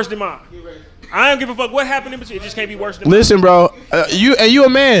can't be worse than mine. I don't give a fuck what happened in between. It just can't be worse than mine. Listen, bro, you a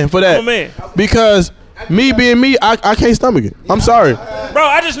man for that. I'm a man. Because me being me, I can't stomach it. I'm sorry. Bro,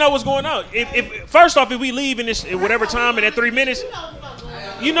 I just know what's going on. If first off, if we leave in this in whatever time in that 3 minutes,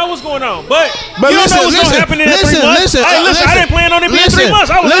 you know what's going on. But you don't know what's gonna happen in that 3 months. Listen, I didn't plan on it being 3 months.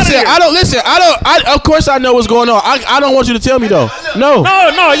 I was out of here. Of course I know what's going on. I don't want you to tell me though. No.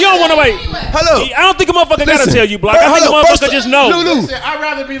 No, you don't want to wait. Hello. I don't think a motherfucker gotta Listen. tell you, Block. I think a Hello, motherfucker first- just know. Lou. I'd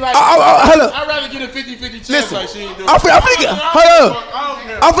rather be like, Hello. I'd rather get a 50-50 chance Listen. like she ain't doing I'm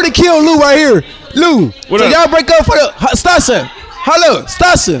finna kill Lou right here. Lou. What So up? y'all break up for the Stasha. Hello,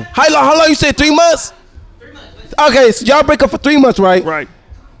 Stasha. How long you said 3 months? 3 months. Okay, so y'all break up for 3 months, right? Right.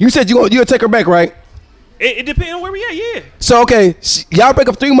 You said you'll take her back, right? It depends on where we at. Yeah. So okay, y'all break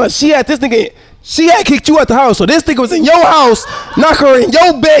up 3 months. She had this nigga. She had kicked you out the house. So this nigga was in your house, knock her in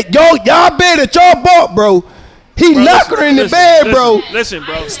your bed, y'all bed that y'all bought, bro. He knocked her in the bed, bro. Listen,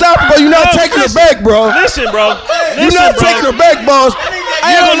 bro. Stop, bro. You're not taking her back, bro. Listen, bro. You're not taking her back, boss.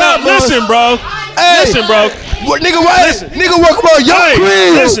 I ain't gonna lie, boss. Listen, bro. Hey. Listen, bro. What nigga? Why? Listen. Nigga walk around your Hey,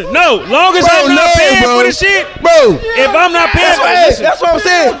 crib. listen, no. Long as Bro, I'm not no, paying bro. for the shit, Bro. if I'm not paying for it, listen. That's what I'm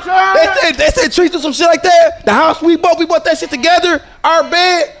saying. They said treat to some shit like that. The house we bought that shit together. Our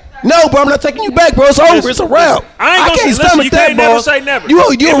bed. No, bro, I'm not taking you back, bro. It's over. Listen, It's a wrap. I ain't gonna can't listen, stomach you that, can't never bro. say never. You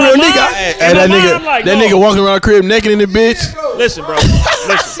a In real my nigga. mind- And in that my nigga, mind, like, that no. nigga walking around the crib naked in the bitch. Listen, bro.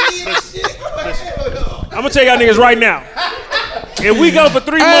 Listen. I'm gonna tell y'all niggas right now. If we go for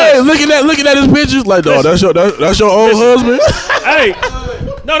 3 Hey, months, looking at his pictures, like, dog, that's your old husband. hey,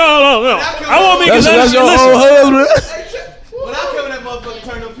 no. I want me to That's your old listen. husband. When I come in that motherfucker,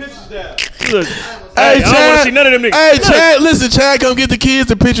 turn them pictures down. Look, Hey, I don't want to see none of them niggas. Hey, Look, Chad, listen, Chad, come get the kids.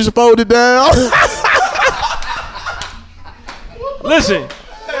 The pictures folded down. Listen.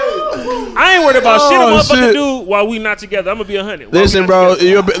 I ain't worried about shit a Oh, motherfucker shit. do while we not together. I'm gonna be 100. Listen, bro.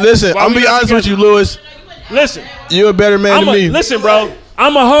 Listen, Why I'm we be not honest with you, together? Lewis. Listen. You're a better man than me. Listen, bro.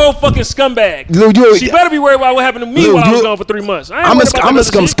 I'm a whole fucking scumbag. Lou, She better be worried about what happened to me Lou, while I was you- gone for 3 months. I ain't I'm worried about a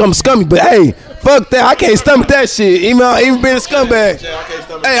that other shit. scummy, but hey, fuck that. I can't stomach that shit. Even being a scumbag.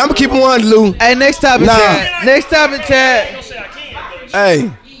 Hey, I'm gonna keep it one, Lou. Hey, next topic, Nah. Chad. Next topic, Chad. I don't say I can, but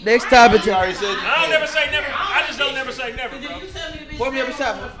Hey, Next topic, Chad. I don't never say never. I just don't never say never, bro. Pour me up a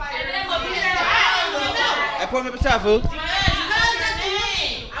shot, fool. Hey, pour me up a shot, fool.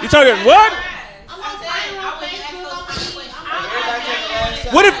 You talking what?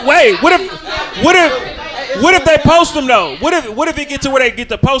 What if they post them though? What if it get to where they get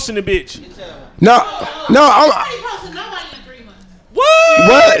to posting the bitch? no, I'm. What?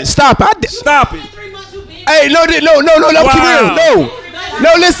 What? Stop! Stop it. Hey, no, keep real.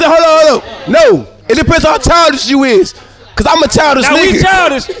 No, listen, hold on. No, it depends on how childish you is. Cause I'm a childish now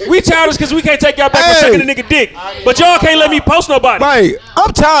nigga. we childish cause we can't take y'all back for sucking a nigga dick. But y'all can't let me post nobody. Right,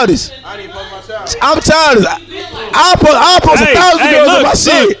 I'm childish. I'm childish. I'll post 1,000 girls on my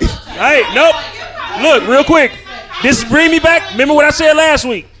shit. Hey, nope. Look, real quick. This bring me back. Remember what I said last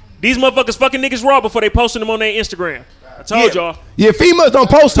week? These motherfuckers fucking niggas raw before they posting them on their Instagram. I told y'all. Yeah, females don't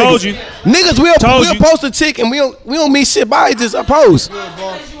post niggas. Told you. Niggas we'll post a chick and we don't mean shit by it, just a post.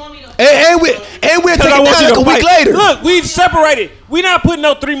 And we'll take it down like a week later. Look, we separated. We not putting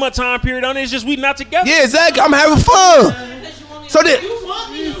no 3-month time period on it. It's just we not together. Yeah, exactly. I'm having fun. So then,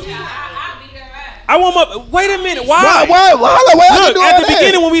 I want my. Wait a minute. Why? Why Look, at the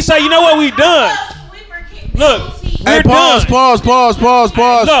beginning when we say, you know what, we done. Look. Hey, pause. No.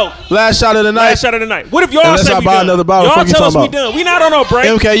 Last shot of the night. What if y'all Unless say I we buy done? another bottle, Y'all fuck you tell us talking we about? done. We not on no break.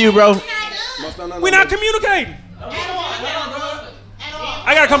 MKU, bro. We not communicating.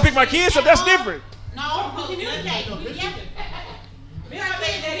 I gotta come pick my kids up. That's different.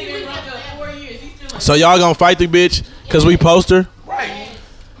 So y'all gonna fight the bitch cause we post her? Right.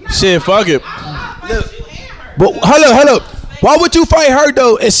 Shit, fuck it. But hold up. Why would you fight her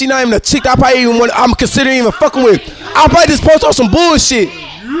though? And she not even a chick that I probably I'm considering even fucking with. I'll probably just post on some bullshit.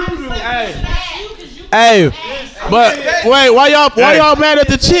 Hey, but wait, why y'all mad at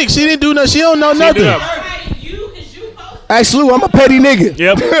the chick? She didn't do nothing. She don't know nothing. Actually, I'm a petty nigga.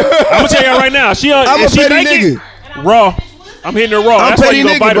 Yep. I'm gonna tell y'all right now. I'm a petty nigga. Raw. I'm hitting her raw. I'm That's why petty you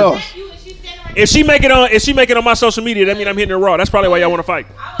gonna nigga, fight bro. her. If she make it on my social media, that means I'm hitting her raw. That's probably why y'all want to fight.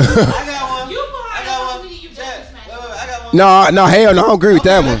 No, hell no, I don't agree with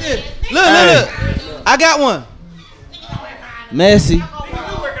that one. Look. I got one. Messy.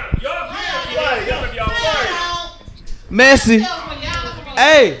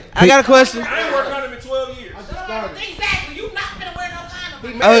 Hey, I got a question. I ain't worked on him in 12 years. Exactly. You not gonna wear no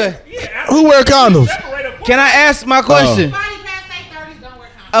condom. Okay. Who wear condoms? Can I ask my question?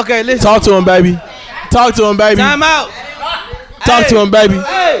 Okay, listen. Talk to him, baby. Time out. Talk to him, baby.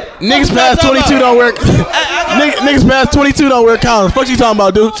 Hey, niggas past 22 don't wear. Niggas past 22 don't wear condoms. Fuck you talking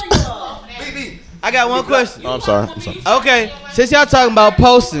about, dude? I got one question. Oh, I'm sorry. Okay, since y'all talking about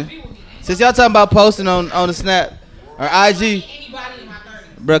posting on the Snap or IG,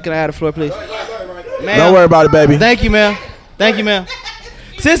 bro, can I have the floor, please? Ma'am, Don't worry about it, baby. Thank you, ma'am.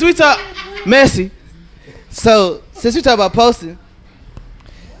 Since we talk messy, so since we talk about posting,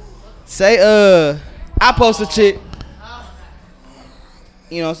 say I post a chick.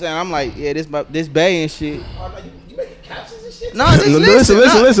 You know what I'm saying? I'm like, yeah, this bae and shit. No, just listen.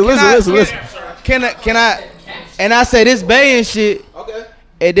 Can I? And I say this bae and shit. Okay.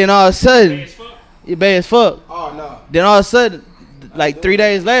 And then all of a sudden, your bae as fuck. Oh no. Then all of a sudden, like 3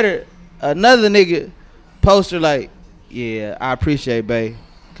 days later, another nigga post her like, yeah, I appreciate bae,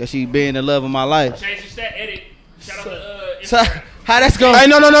 cause she been the love of my life. Change the stat, edit. Shout out to So how that's going? Hey,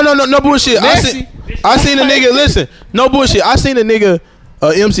 no bullshit. I seen a nigga. Listen, no bullshit. I seen a nigga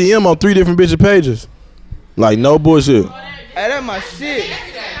MCM on 3 different bitches pages. Like no bullshit. Hey, that's my shit.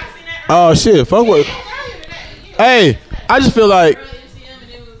 Oh shit, fuck with. Hey, I just feel like,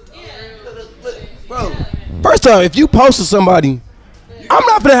 Bro, first off, if you posted somebody, I'm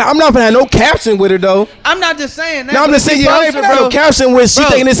not gonna have no caption with her though. I'm not just saying that. No, I'm just saying, I ain't gonna have no caption with she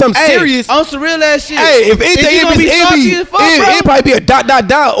thinking it's something serious. On some real ass shit. Hey, if anything, it'd probably be a dot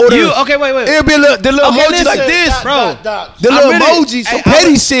or okay, wait. It'd be the little emoji like this, bro. The little emoji, some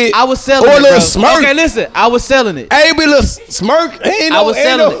petty shit. I was selling it, or a little bro. smirk. Okay, listen, I was selling it. Hey, it'd be a little smirk. I was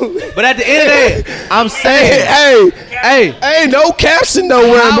selling it. But at the end of the day, I'm saying, hey, ain't no caption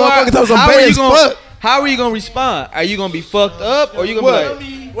nowhere, motherfuckers. I was on bad as fuck. How are you gonna respond? Are you gonna be fucked up, or you gonna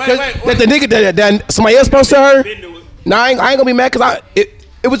be like, that the nigga that somebody else posted her? Nah, I ain't gonna be mad because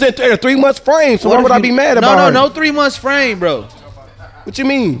it was in a 3 months frame. So why would I be mad about her? No 3 months frame, bro. What you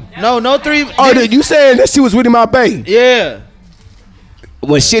mean? No 3. Oh, you saying that she was with my bae? Yeah.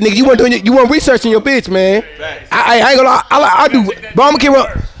 Well, shit, nigga, you weren't researching your bitch, man. I ain't gonna lie, I do, bro. I'm gonna keep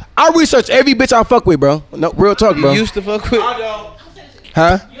up. I research every bitch I fuck with, bro. No, real talk, bro. You used to fuck with?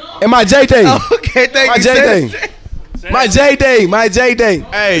 Huh? And my J Day. Okay, thank my you. My J Day.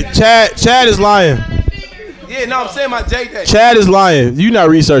 Hey, Chad is lying. Yeah, no, I'm saying my J Day. Chad is lying. You not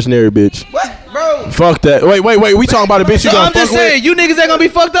researching every bitch. What, bro? Fuck that. Wait. We talking about a bitch you gonna I'm fuck just saying, you niggas ain't gonna be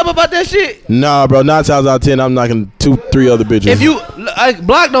fucked up about that shit. Nah, bro. 9 times out of 10, I'm knocking 2-3 other bitches. If you like,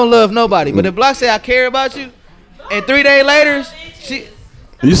 Block don't love nobody, but if Block say I care about you, and 3 days later, she.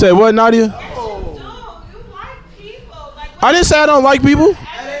 You said what, Nadia? I didn't say I don't like people. No,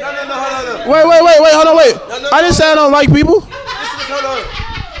 hold on. Wait, hold on, wait. I didn't say I don't like people.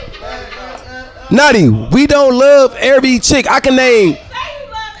 Nutty, we don't love every chick. I can name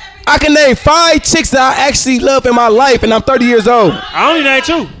 5 chicks that I actually love in my life, and I'm 30 years old. I only named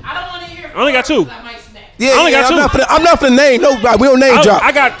 2. I only got 2. Yeah, I only got 2. I'm not finna name nobody. We don't name drop.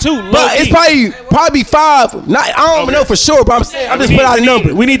 I got 2. But it's probably 5. I don't know for sure, but I'm saying I just put out a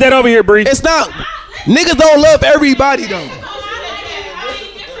number. We need that over here, Bree. It's not. Niggas don't love everybody though.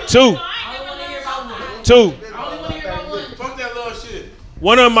 2. Fuck that little shit.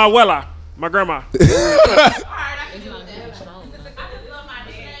 One of them, my Wella, my grandma.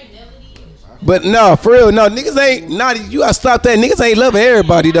 But no, for real, no, niggas ain't naughty. You gotta stop that. Niggas ain't loving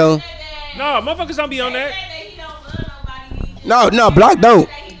everybody though. No, motherfuckers don't be on that. No, Block don't.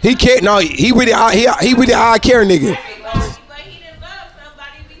 He can't. No, he really high care nigga.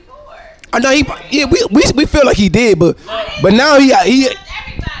 I know we feel like he did, but now he.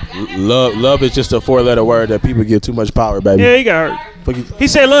 Love is just a 4-letter word that people give too much power, baby. Yeah, he got hurt. He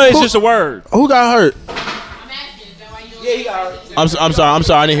said love is just a word. Who got hurt? Yeah, he got hurt. I'm sorry.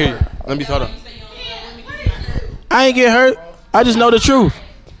 I didn't hear you. Let me hold on. I ain't get hurt. I just know the truth.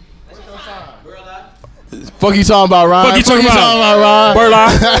 Fuck you talking about, Ryan? Fuck you talking about, Ryan?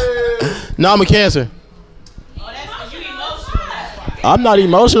 Burlock. No, I'm a Cancer. I'm not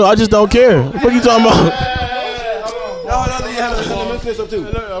emotional. I just don't care. What you talking about?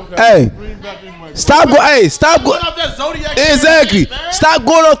 Hey, stop going. Exactly. Stop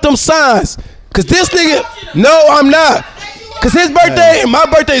going off them signs. Cause this nigga, no, I'm not. Cause his birthday and my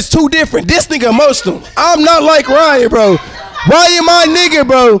birthday is too different. This nigga emotional. I'm not like Ryan, bro. Ryan, my nigga,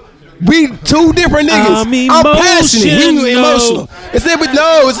 bro. We 2 different niggas. I'm passionate. He emotional. It's a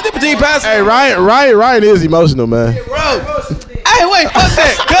difference between passionate. Hey, Ryan is emotional, man. Bro. Hey, wait, fuck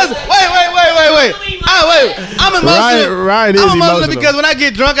that. Cause wait. I'm emotional. Ryan is emotional because when I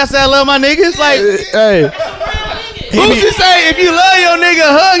get drunk, I say I love my niggas. Like, hey, who's to say if you love your nigga,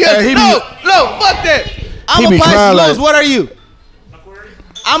 hug him? No, fuck that. I'm a Pisces. Lewis, what are you?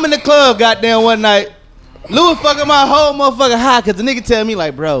 I'm in the club, goddamn, one night. Lewis fucking my whole motherfucking high because the nigga tell me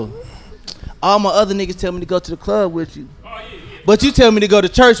like, bro, all my other niggas tell me to go to the club with you. But you tell me to go to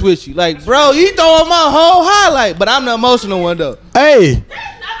church with you. Like, bro, you throwing my whole highlight. But I'm the emotional one, though. Hey.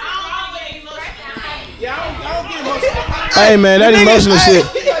 Hey, man, that emotional shit.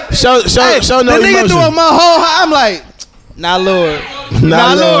 Show no the emotion. Nigga throwing my whole high. I'm like, nah, Lord.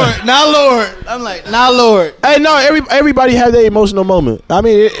 Nah, Lord. I'm like, nah, Lord. Hey, no, everybody have their emotional moment. I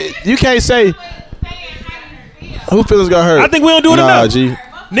mean, you can't say who feelings got hurt. I think we don't do it enough. G.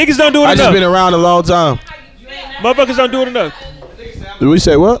 Niggas don't do it enough. I just been around a long time. Motherfuckers don't do it enough. Did we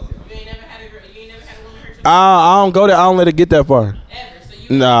say what? I don't go there. I don't let it get that far.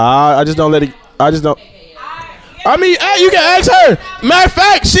 Nah, I just don't let it. I just don't. I mean, hey, you can ask her. Matter of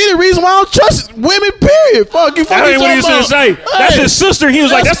fact, she the reason why I don't trust women, period. Fuck you. That ain't what he was going to say. That's his sister. He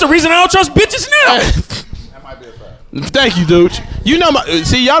was like, that's the reason I don't trust bitches now. That might be a fact. Thank you, dude. You know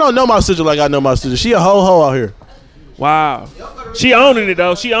y'all don't know my sister like I know my sister. She a hoe out here. Wow. She owning it,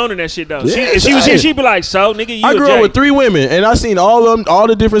 though. She owning that shit, though. Yeah, if she was here, she'd be like, so, nigga, you I grew up with 3 women, and I seen all of them, all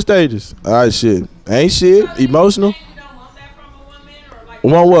the different stages. All right, shit. Ain't shit. Emotional.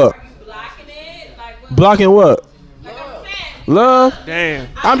 Want what? Blocking what? Love. Damn.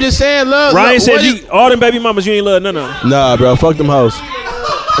 I'm just saying love. Ryan said all them baby mamas, you ain't love none of them. Nah, bro. Fuck them hoes.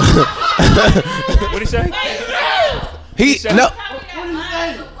 What'd he say? No.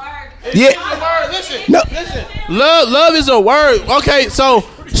 Yeah. Listen. Love is a word. Okay, so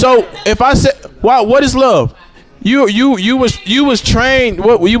if I said, wow, what is love? You was trained.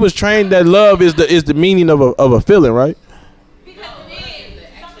 What you was trained that love is the meaning of a feeling, right?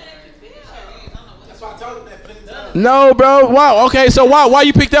 No, bro. Wow. Okay, so why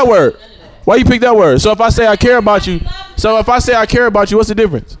you pick that word? Why you pick that word? So if I say I care about you, what's the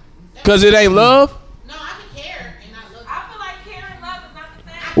difference? Cause it ain't love. No, I can care and not love. I feel like care and love is not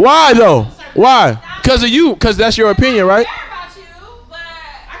the same. Why though? Why? Cause of you. Cause that's your opinion, right?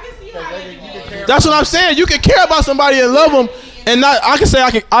 That's what I'm saying. You can care about somebody and love them, and not. I can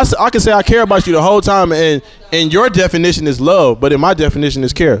say I care about you the whole time, and your definition is love, but in my definition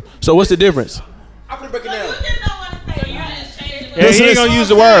is care. So what's the difference? I'm gonna break it down. Yeah, he ain't gonna use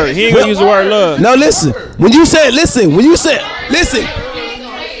the word. He ain't gonna use the word love. No, listen. When you said listen. No,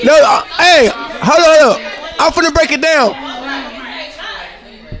 hey, hold up. I'm finna break it down.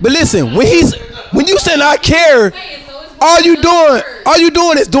 But listen, when you said I care, all you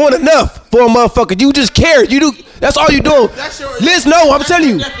doing is doing enough for a motherfucker. You just care. You do. That's all you doing. Listen, no, I'm telling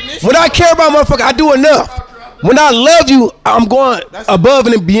you. When I care about a motherfucker, I do enough. when I love you, I'm going above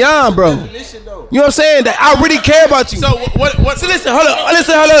and beyond, bro. You know what I'm saying? That I really care about you. So what? So listen, hold up.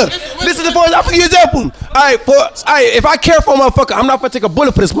 Listen to for I'll give you an example. Alright, if I care for a motherfucker, I'm not gonna take a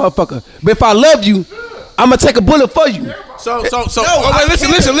bullet for this motherfucker. But if I love you, I'm gonna take a bullet for you. So listen. So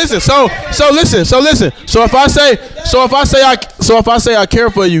if I say I care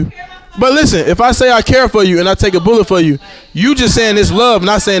for you, but listen, if I say I care for you and I take a bullet for you, you just saying it's love,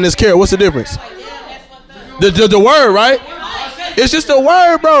 not saying it's care. What's the difference? The word, right? It's just a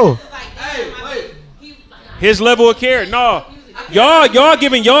word, bro. His level of care, no. Y'all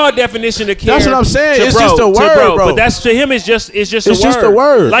giving y'all definition of care. That's what I'm saying. It's bro, just a word, bro. But that's to him. It's just a word. It's just a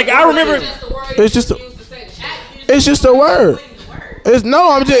word. Like I remember. It's just a word.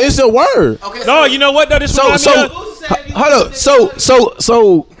 It's a word. Okay, no, you know what? Though this hold up. So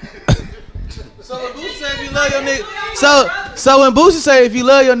when Boosie say if you love your nigga, so when Boosie say if you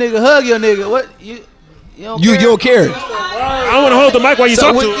love your nigga, hug your nigga. What you don't care? I want to hold the mic while you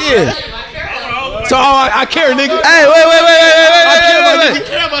talk to him. Yeah. So I care, nigga. Hey, wait.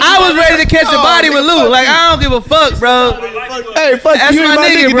 I was ready to catch a body with Lou. Like I don't give a fuck, bro. Hey, fuck that's you, my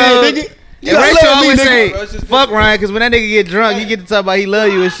nigga, bro. Nigga. And Rachel always say, "Fuck Ryan," because when that nigga get drunk, he get to talk about he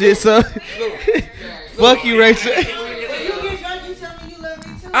love you and shit. So, fuck you, Rachel.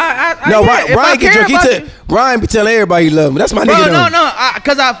 Ryan get drunk. Ryan be telling everybody he love me. That's my nigga. No,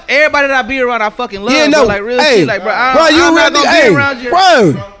 because everybody that I be around, I fucking love. Yeah, no, bro, like real hey, shit, like bro. Bro, you I'm not really, gonna be around you.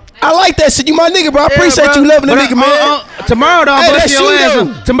 Ryan, I like that shit. You my nigga, bro. I appreciate you loving the nigga, man. Tomorrow, don't bust your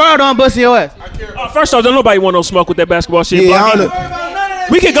ass. Tomorrow, don't bust your ass. First off, don't nobody want no smoke with that basketball shit. Yeah, I don't know.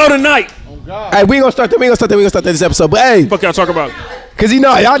 We can go tonight. Hey, we ain't gonna start this episode. But hey, fuck y'all talking about? Cause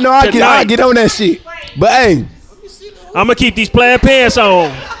y'all know I get on that shit. But hey, I'm gonna keep these plaid pants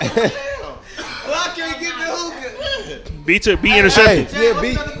on. Be intercepted.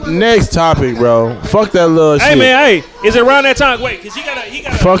 Hey, next topic, bro. Fuck that little shit. Hey man, hey, is it around that time? Wait, cause he got.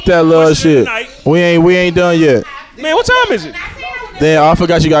 Fuck that little shit. We ain't done yet. Man, what time is it? Damn, I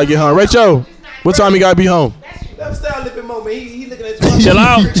forgot you gotta get home. Rachel, what time you gotta be home? He looking at his Chill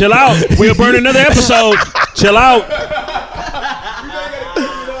out. We'll burn another episode. Chill out.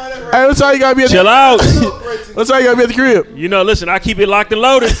 Hey, what time you gotta be at Chill out. What time you gotta be at the crib? You know, listen, I keep it locked and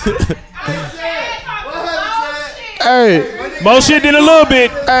loaded. Hey. More shit than a little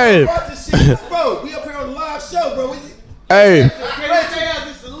bit. Hey. Bro, we up here on the live show, bro. Hey.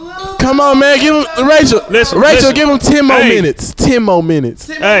 Come on, man. Give him Rachel. Rachel, give him 10 more minutes. 10 more minutes.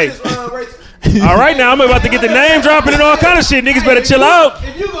 Hey. All right, now I'm about to get the name dropping and all kind of shit. Niggas better chill out.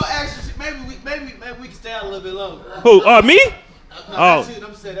 If you gonna ask, maybe we can stay out a little bit longer. Who? Me? Oh,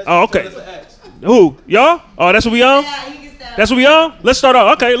 okay. Who? Y'all? Oh, that's what we on? That's what we on? Let's start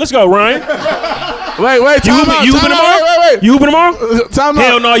off. Okay, let's go, Ryan. Wait. You hooping tomorrow? Wait. You hooping tomorrow? Time out.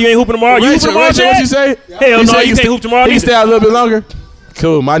 Hell no, you ain't hooping tomorrow. You hooping tomorrow, Rachel, what you say? Hell no, you can't hoop tomorrow. You can stay out a little bit longer.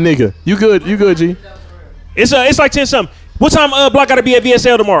 Cool, my nigga. You good, G. It's like 10 something. What time Block gotta be at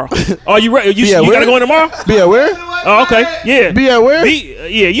VSL tomorrow? Are you ready? You gotta go in tomorrow? Be at where? Oh, okay. Yeah. Be at where?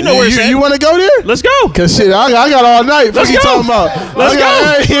 Yeah, you know where it's at. You wanna go there? Let's go. Cause shit, I got all night. Let's What you go. talking about? Let's go.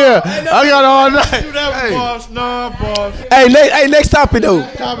 I got all night. Hey, next topic though.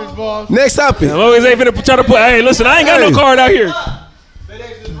 Next topic. As long as they finna try to put. Hey, listen, I ain't got no card out here.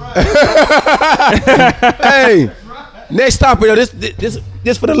 Hey, next topic though.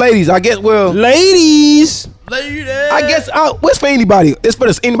 This for the ladies. I guess. Well, ladies. I guess. What's for anybody? It's for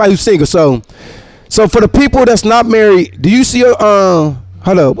anybody who's single. So for the people that's not married, do you see your hold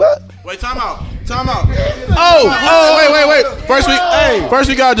up? What? Wait, time out. Oh, wait. First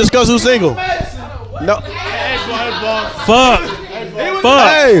we gotta discuss who's single. No. Fuck.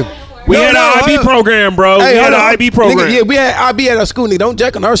 Hey. We had an IB program, bro. Hey, we had an IB program. Nigga, yeah, we had IB at our school, nigga. Don't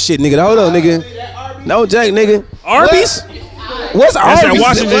jack on our shit, nigga. Hold on, nigga. No jack, nigga. Arby's? What's That's Arby's? that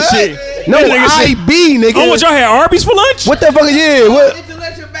Washington shit. No, That nigga said- IB, nigga. Oh, what y'all had Arby's for lunch? What the fuck? Yeah, what?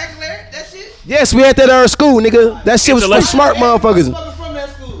 Intellectual baccalaureate, that shit? Yes, we had that at our school, nigga. That shit was for Intellectual- smart motherfuckers. From that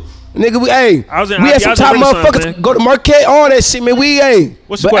school. Nigga, we I was in had some I was top in Renaissance, motherfuckers. man. Go to Marquette, all that shit, man. We ain't.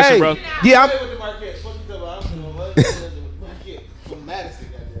 What's the question, bro? Yeah,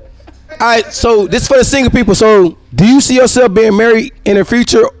 all right, so this is for the single people. So, do you see yourself being married in the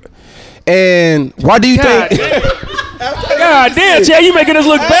future? And why do you God think? God damn, Chad, you making us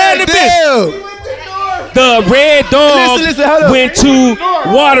look bad in this bitch. The red dog Listen, hold up. went to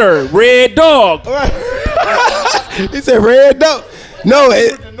water. Red dog. He said red dog. No.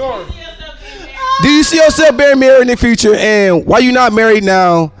 Do you see yourself being married in the future? And why you not married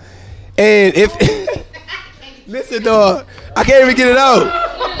now? And if listen, dog, I can't even get it out.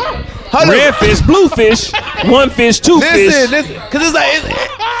 Hold Red up. fish, blue fish, one fish, two fish. Listen, cause it's like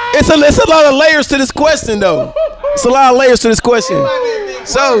It's a lot of layers to this question, though. It's a lot of layers to this question.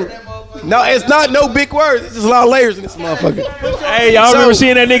 So, no, it's not no big words. It's just a lot of layers in this motherfucker. Hey, y'all remember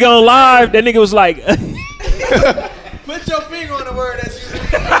seeing that nigga on live? That nigga was like, Put your finger on the word that you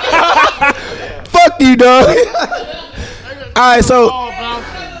fuck you, dog. All right, so,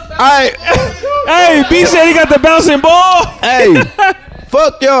 hey, B said he got the bouncing ball. Hey,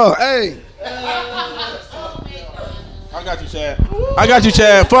 fuck y'all. Hey. I got you,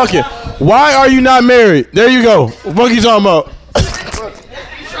 Chad. Fuck it. Why are you not married? There you go. What you talking about?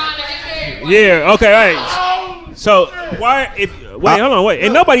 Yeah. Okay. Hey. So why? Hold on. Wait.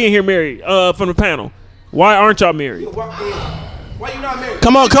 Ain't nobody in here married from the panel. Why aren't y'all married? Why you not married?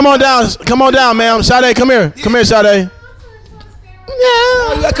 Come on down, ma'am. Sade, come here, Sade.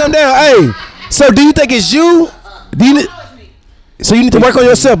 Yeah, you gotta come down. Hey, so do you think it's you? So you need to work on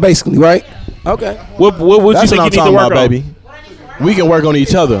yourself, basically, right? Okay. What would you think you need to work on, baby? We can work on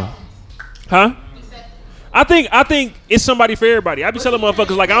each other. Huh? I think it's somebody for everybody. I be telling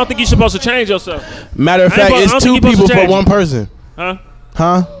motherfuckers like I don't think you're supposed to change yourself. Matter of fact, it's two people for one person. Huh?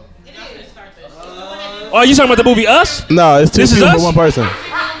 Oh, you talking about the movie Us? No, it's two people for one person.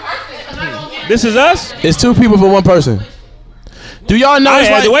 This is Us? It's two people for one person. Do y'all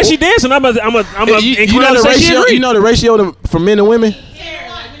know the way she dancing? I'm a you know the ratio. You know the ratio for men and women.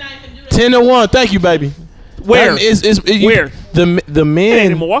 10-1. Thank you, baby. Where? Where? The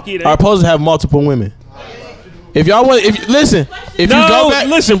men in Milwaukee, are supposed to have multiple women. If y'all want, listen, you go back,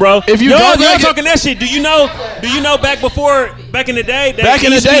 listen, bro. If you y'all go back, talking that shit. Do you know back in the day?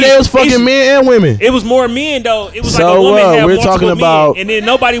 They was fucking men and women. It was more men though. It was so, like a woman had we're multiple talking men, about, and then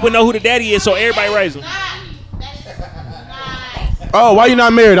nobody would know who the daddy is, so everybody raised them. Oh, why you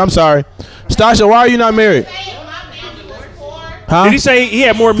not married? I'm sorry, Stasha. Why are you not married? Huh? Did he say he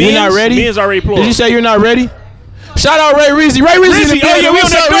had more men? You're not ready? Men's already plural. Did you say you're not ready? Shout out Ray Rizzy. Ray Rizzy. Oh yeah, we on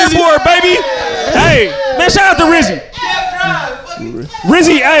that dartboard, baby. Hey, man, shout out to Rizzy.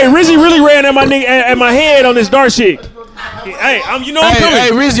 Rizzy really ran at my nigga at my head on this dart shit. Hey, I'm coming.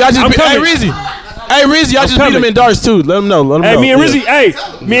 Hey, Rizzy, I just beat him in darts too. Let him know. Me and Rizzy. Hey,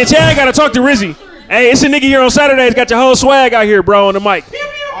 me and Chad gotta talk to Rizzy. Hey, it's a nigga here on Saturdays. Got your whole swag out here, bro, on the mic.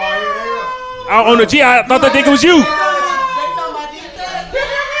 On the G, I thought that nigga was you.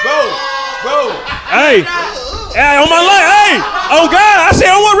 Bro. Hey, on my line. Hey, oh God, I said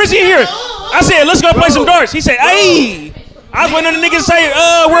I want Rizzy in here. I said let's go play some darts. He said, hey. I was waiting on the nigga to say,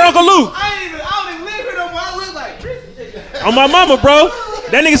 where Uncle Luke? I don't even live here no more. I look like on my mama, bro.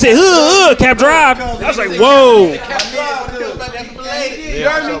 That nigga said, Cap Drive. I was like, whoa. Cap Drive. You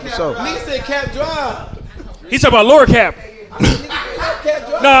heard me? Nigga said Cap Drive. He talking about Lower Cap.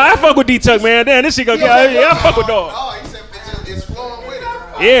 Nah, I fuck with D-Tuck, man. Damn, this shit go get. Yeah, I fuck with dog. Oh, he said it's flowing with it.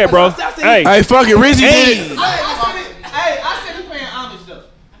 Yeah, bro. Hey, fuck it. Rizzy did it. Hey, I said he playing homage though.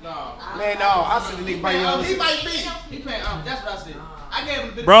 Man, no. I said the nigga playing homage. He might be. He playing homage. That's what I said. I gave him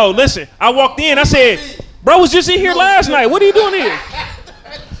a bit. Bro, listen. I walked in. I said, bro was just in here last night. What are you doing here?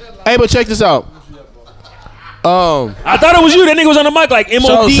 Hey, but check this out. I thought it was you. That nigga was on the mic like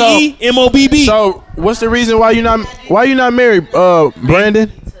M-O-D-E, M-O-B-B. So, what's the reason why you not married,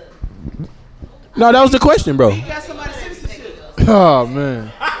 Brandon? No, that was the question, bro. He got somebody's citizenship. Oh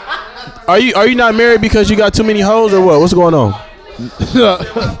man. Are you not married because you got too many hoes or what? What's going on?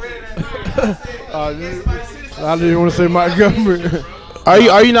 I didn't want to say my government.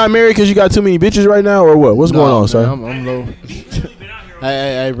 Are you not married because you got too many bitches right now or what? What's going on, sir? I'm low.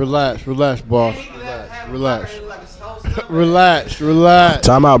 Hey, relax, boss. Relax.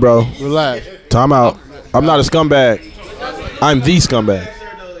 Time out, bro. Relax. Time out. I'm not a scumbag. I'm the scumbag.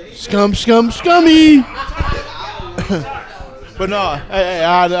 Scummy. But no,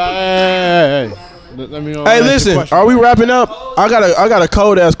 hey. Let me know. Hey, listen. Are we wrapping up? I got a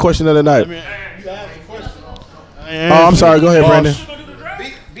cold ass question of the night. Oh, I'm sorry. Go ahead, Brandon.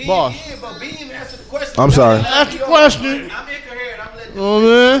 Boss. I'm sorry. Ask the question. Oh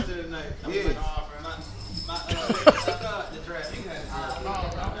man.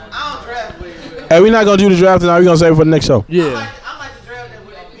 Hey, we're not gonna do the draft tonight. We're gonna save it for the next show. Yeah.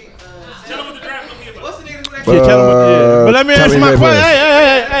 But let me answer my question.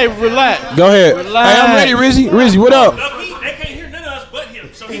 Hey, relax. Go ahead. Relax. Hey, I'm ready, Rizzy. Rizzy, what up? They can't hear none of us but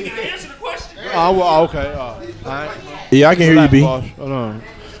him, so he can answer the question. Okay. All right. Yeah, I can hear you, B. Hold on.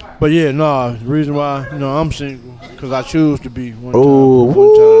 But yeah, no. The reason why I'm single because I choose to be one time.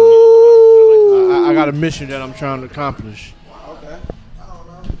 I got a mission that I'm trying to accomplish. Okay.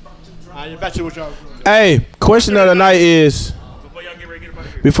 Back to what y'all. Hey, question of the night is.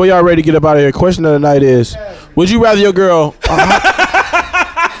 Before y'all ready to get up out of here, question of the night is: would you rather your girl?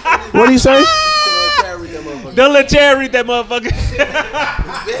 What do you say? Don't let Chad read that motherfucker.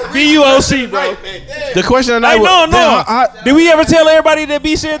 B-U-O-C, bro. The question tonight Hey, was... no. Did we ever tell everybody that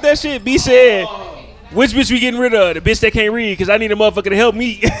B said that shit? B said, which bitch we getting rid of? The bitch that can't read, because I need a motherfucker to help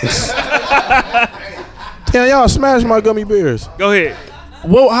me. Damn, y'all smash my gummy bears. Go ahead.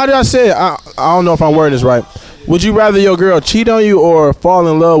 Well, how did I say it? I don't know if I'm wording this right. Would you rather your girl cheat on you or fall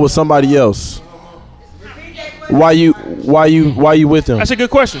in love with somebody else? Why you with them? That's a good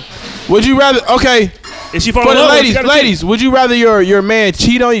question. Would you rather? Okay. Is she fall for in the love? ladies, would you rather your man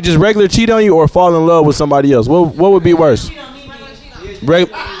cheat on you, just regular cheat on you, or fall in love with somebody else? What would be worse?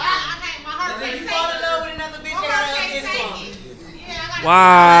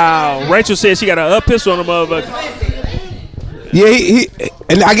 Wow. Rachel said she got a pistol on the motherfucker. Yeah, he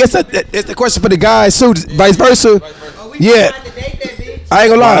and I guess that's the question for the guys too, vice versa. Yeah, I ain't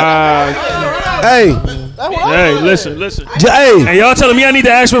gonna lie. Hey, listen. Hey, y'all telling me I need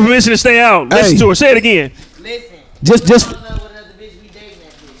to ask for permission to stay out. Listen to her. Say it again.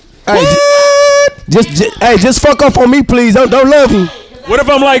 Just fuck off on me, please. Don't love me. What if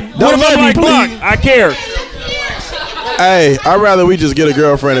I'm like Block? I care. Hey, I'd rather we just get a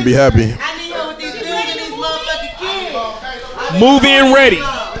girlfriend and be happy. Move in ready.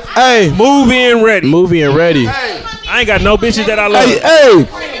 Hey, move in ready. I ain't got no bitches that I love. Hey,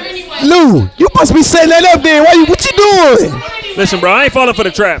 Lou, you must be setting that up then. What you doing? Listen, bro, I ain't falling for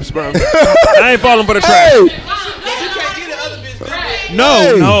the traps, bro. I ain't falling for the traps.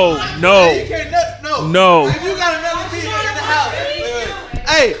 No.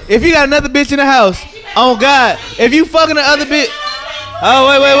 Hey, if you got another bitch in the house, oh God, if you fucking the other bitch. Oh,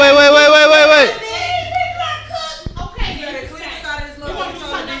 wait.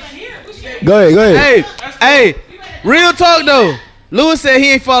 Go ahead. Hey, real talk though. Lewis said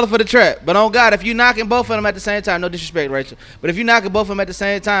he ain't falling for the trap. But on God, if you knocking both of them at the same time, no disrespect, Rachel, but if you knocking both of them at the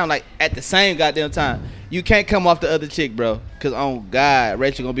same time, like at the same goddamn time, you can't come off the other chick, bro. Cause on God,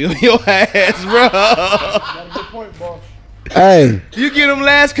 Rachel gonna be on your ass, bro. Hey, you get them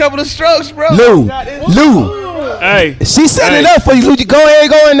last couple of strokes, bro. Lou. Hey, she set it up for you. Go ahead,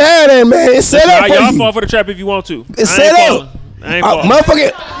 go in there, man. It's set up for y'all you. fall for the trap if you want to. It's set up. I ain't falling.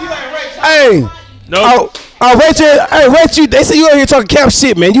 Motherfucker. Hey. No. Rachel, they say you over here talking cap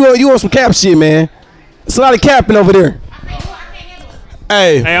shit, man. You on some cap shit, man. It's a lot of capping over there.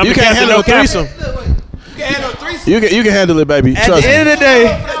 Hey, I'm you the can't captain, handle no a threesome. You can handle it, baby. At Trust the me. end of the day,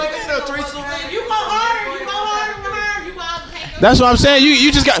 That's what I'm saying.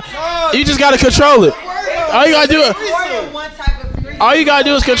 You just got to control it. All you gotta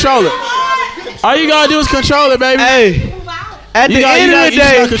do is control it. All you gotta do is control it, baby. Hey, at the end of the you just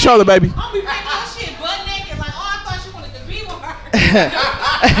day, gotta control it, baby.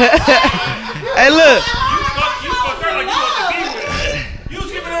 Hey, look.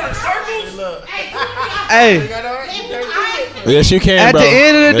 Hey, Yes, you can, at bro. the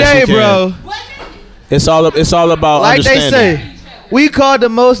end of the Yes, day, you can. bro, It's all about like they understanding. say, we called the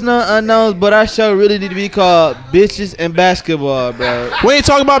most unknowns, but our show really need to be called Bitches and Basketball, bro. We ain't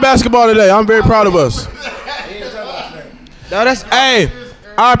talking about basketball today. I'm very proud of us. No, that's Hey,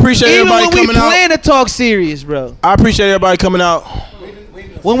 I appreciate even everybody when we coming out. plan to talk serious, bro. I appreciate everybody coming out.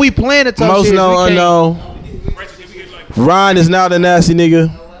 When we plan to talk Most serious, known we can't. unknown. Ryan is now the nasty nigga.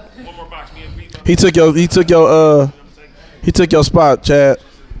 He took your spot, Chad.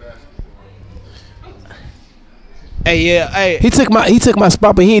 Hey, yeah, hey. He took my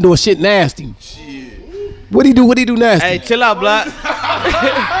spot, but he ain't doing shit nasty. What he do nasty? Hey, chill out, Block.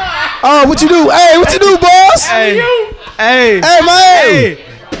 Oh, what you do? Hey, what you do, boss? Hey, man.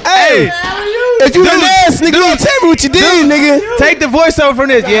 Hey. If you the nasty nigga, you tell me what you did, nigga. Take the voiceover from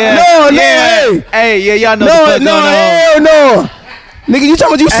this. Yeah. No, yeah. Hey, yeah, y'all know what the fuck going on. Hell no. Nigga, you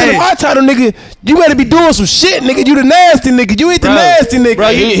talking about you sitting my title, nigga. You better be doing some shit, nigga. You the nasty nigga. You ain't the nasty nigga. Bro,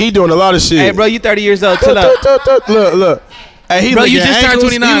 he doing a lot of shit. Hey, bro, you 30 years old. Chill out. Look. Hey, he Bro, licking you just turned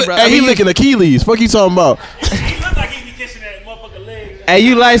ankles. 29, bro. Hey, he licking Achilles. Fuck you talking about? Hey,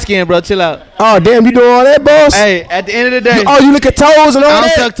 you light skinned, bro. Chill out. Oh, damn, you doing all that, boss? Hey, at the end of the day. You look at toes and all I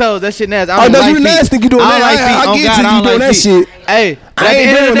that? don't suck toes. That shit nasty. Oh, no, you nasty. You doing that. I get you doing that shit. Hey, but I at the ain't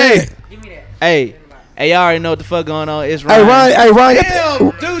end of the doing day. Hey, y'all already know what the fuck going on. It's Hey, Ryan. Ryan. Damn,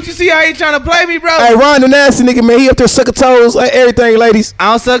 dude, you see how he trying to play me, bro? Hey, Ryan the nasty nigga, man. He up there sucking toes, like everything, ladies.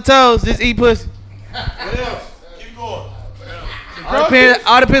 I don't suck toes. Just eat pussy. All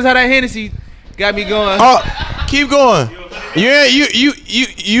depends how that Hennessy got me going. Oh, keep going. You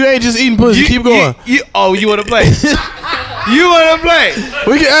ain't just eating pussy. Keep going. You wanna play? You wanna play?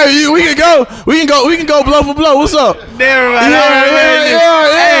 We can go blow for blow. What's up? Never mind.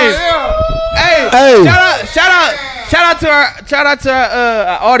 Hey. Shout out to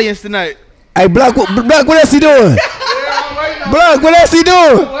our audience tonight. Hey, Black, what else he doing? Block, what else he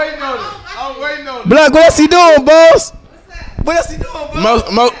doing? I'm waiting on it. Block, what else he doing, boss? What else he doing,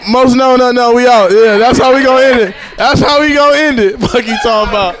 boss? Most no, we out. Yeah, that's how we gonna end it. That's how we gonna end it. Fuck you talking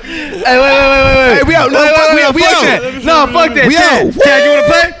about? Hey, wait. Hey, we out. No, fuck we out. We out. No, fuck that. We Chad, out. Chad, you wanna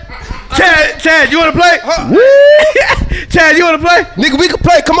play? Chad, you wanna play? Chad, you wanna play? Nigga, we can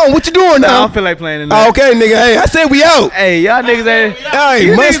play. Come on, what you doing I now? don't feel like playing tonight. Okay, nigga. Hey, I said we out. Hey, y'all niggas ain't. Hey,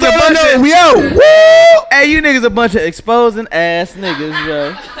 You must niggas a bunch of. we out. Woo! Hey, you niggas a bunch of exposing ass niggas,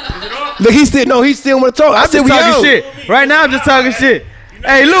 bro. Look, he still want to talk. I I'm said just we talking out. shit. Right now, I'm just talking shit.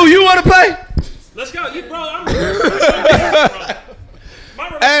 Hey, Lou, you wanna play? Let's go, you bro.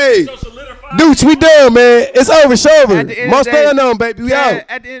 Hey, dudes, we done, man. It's over. It's over. At the end of Most the day- unknown, baby. We out.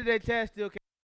 At the end of the day, Chad still.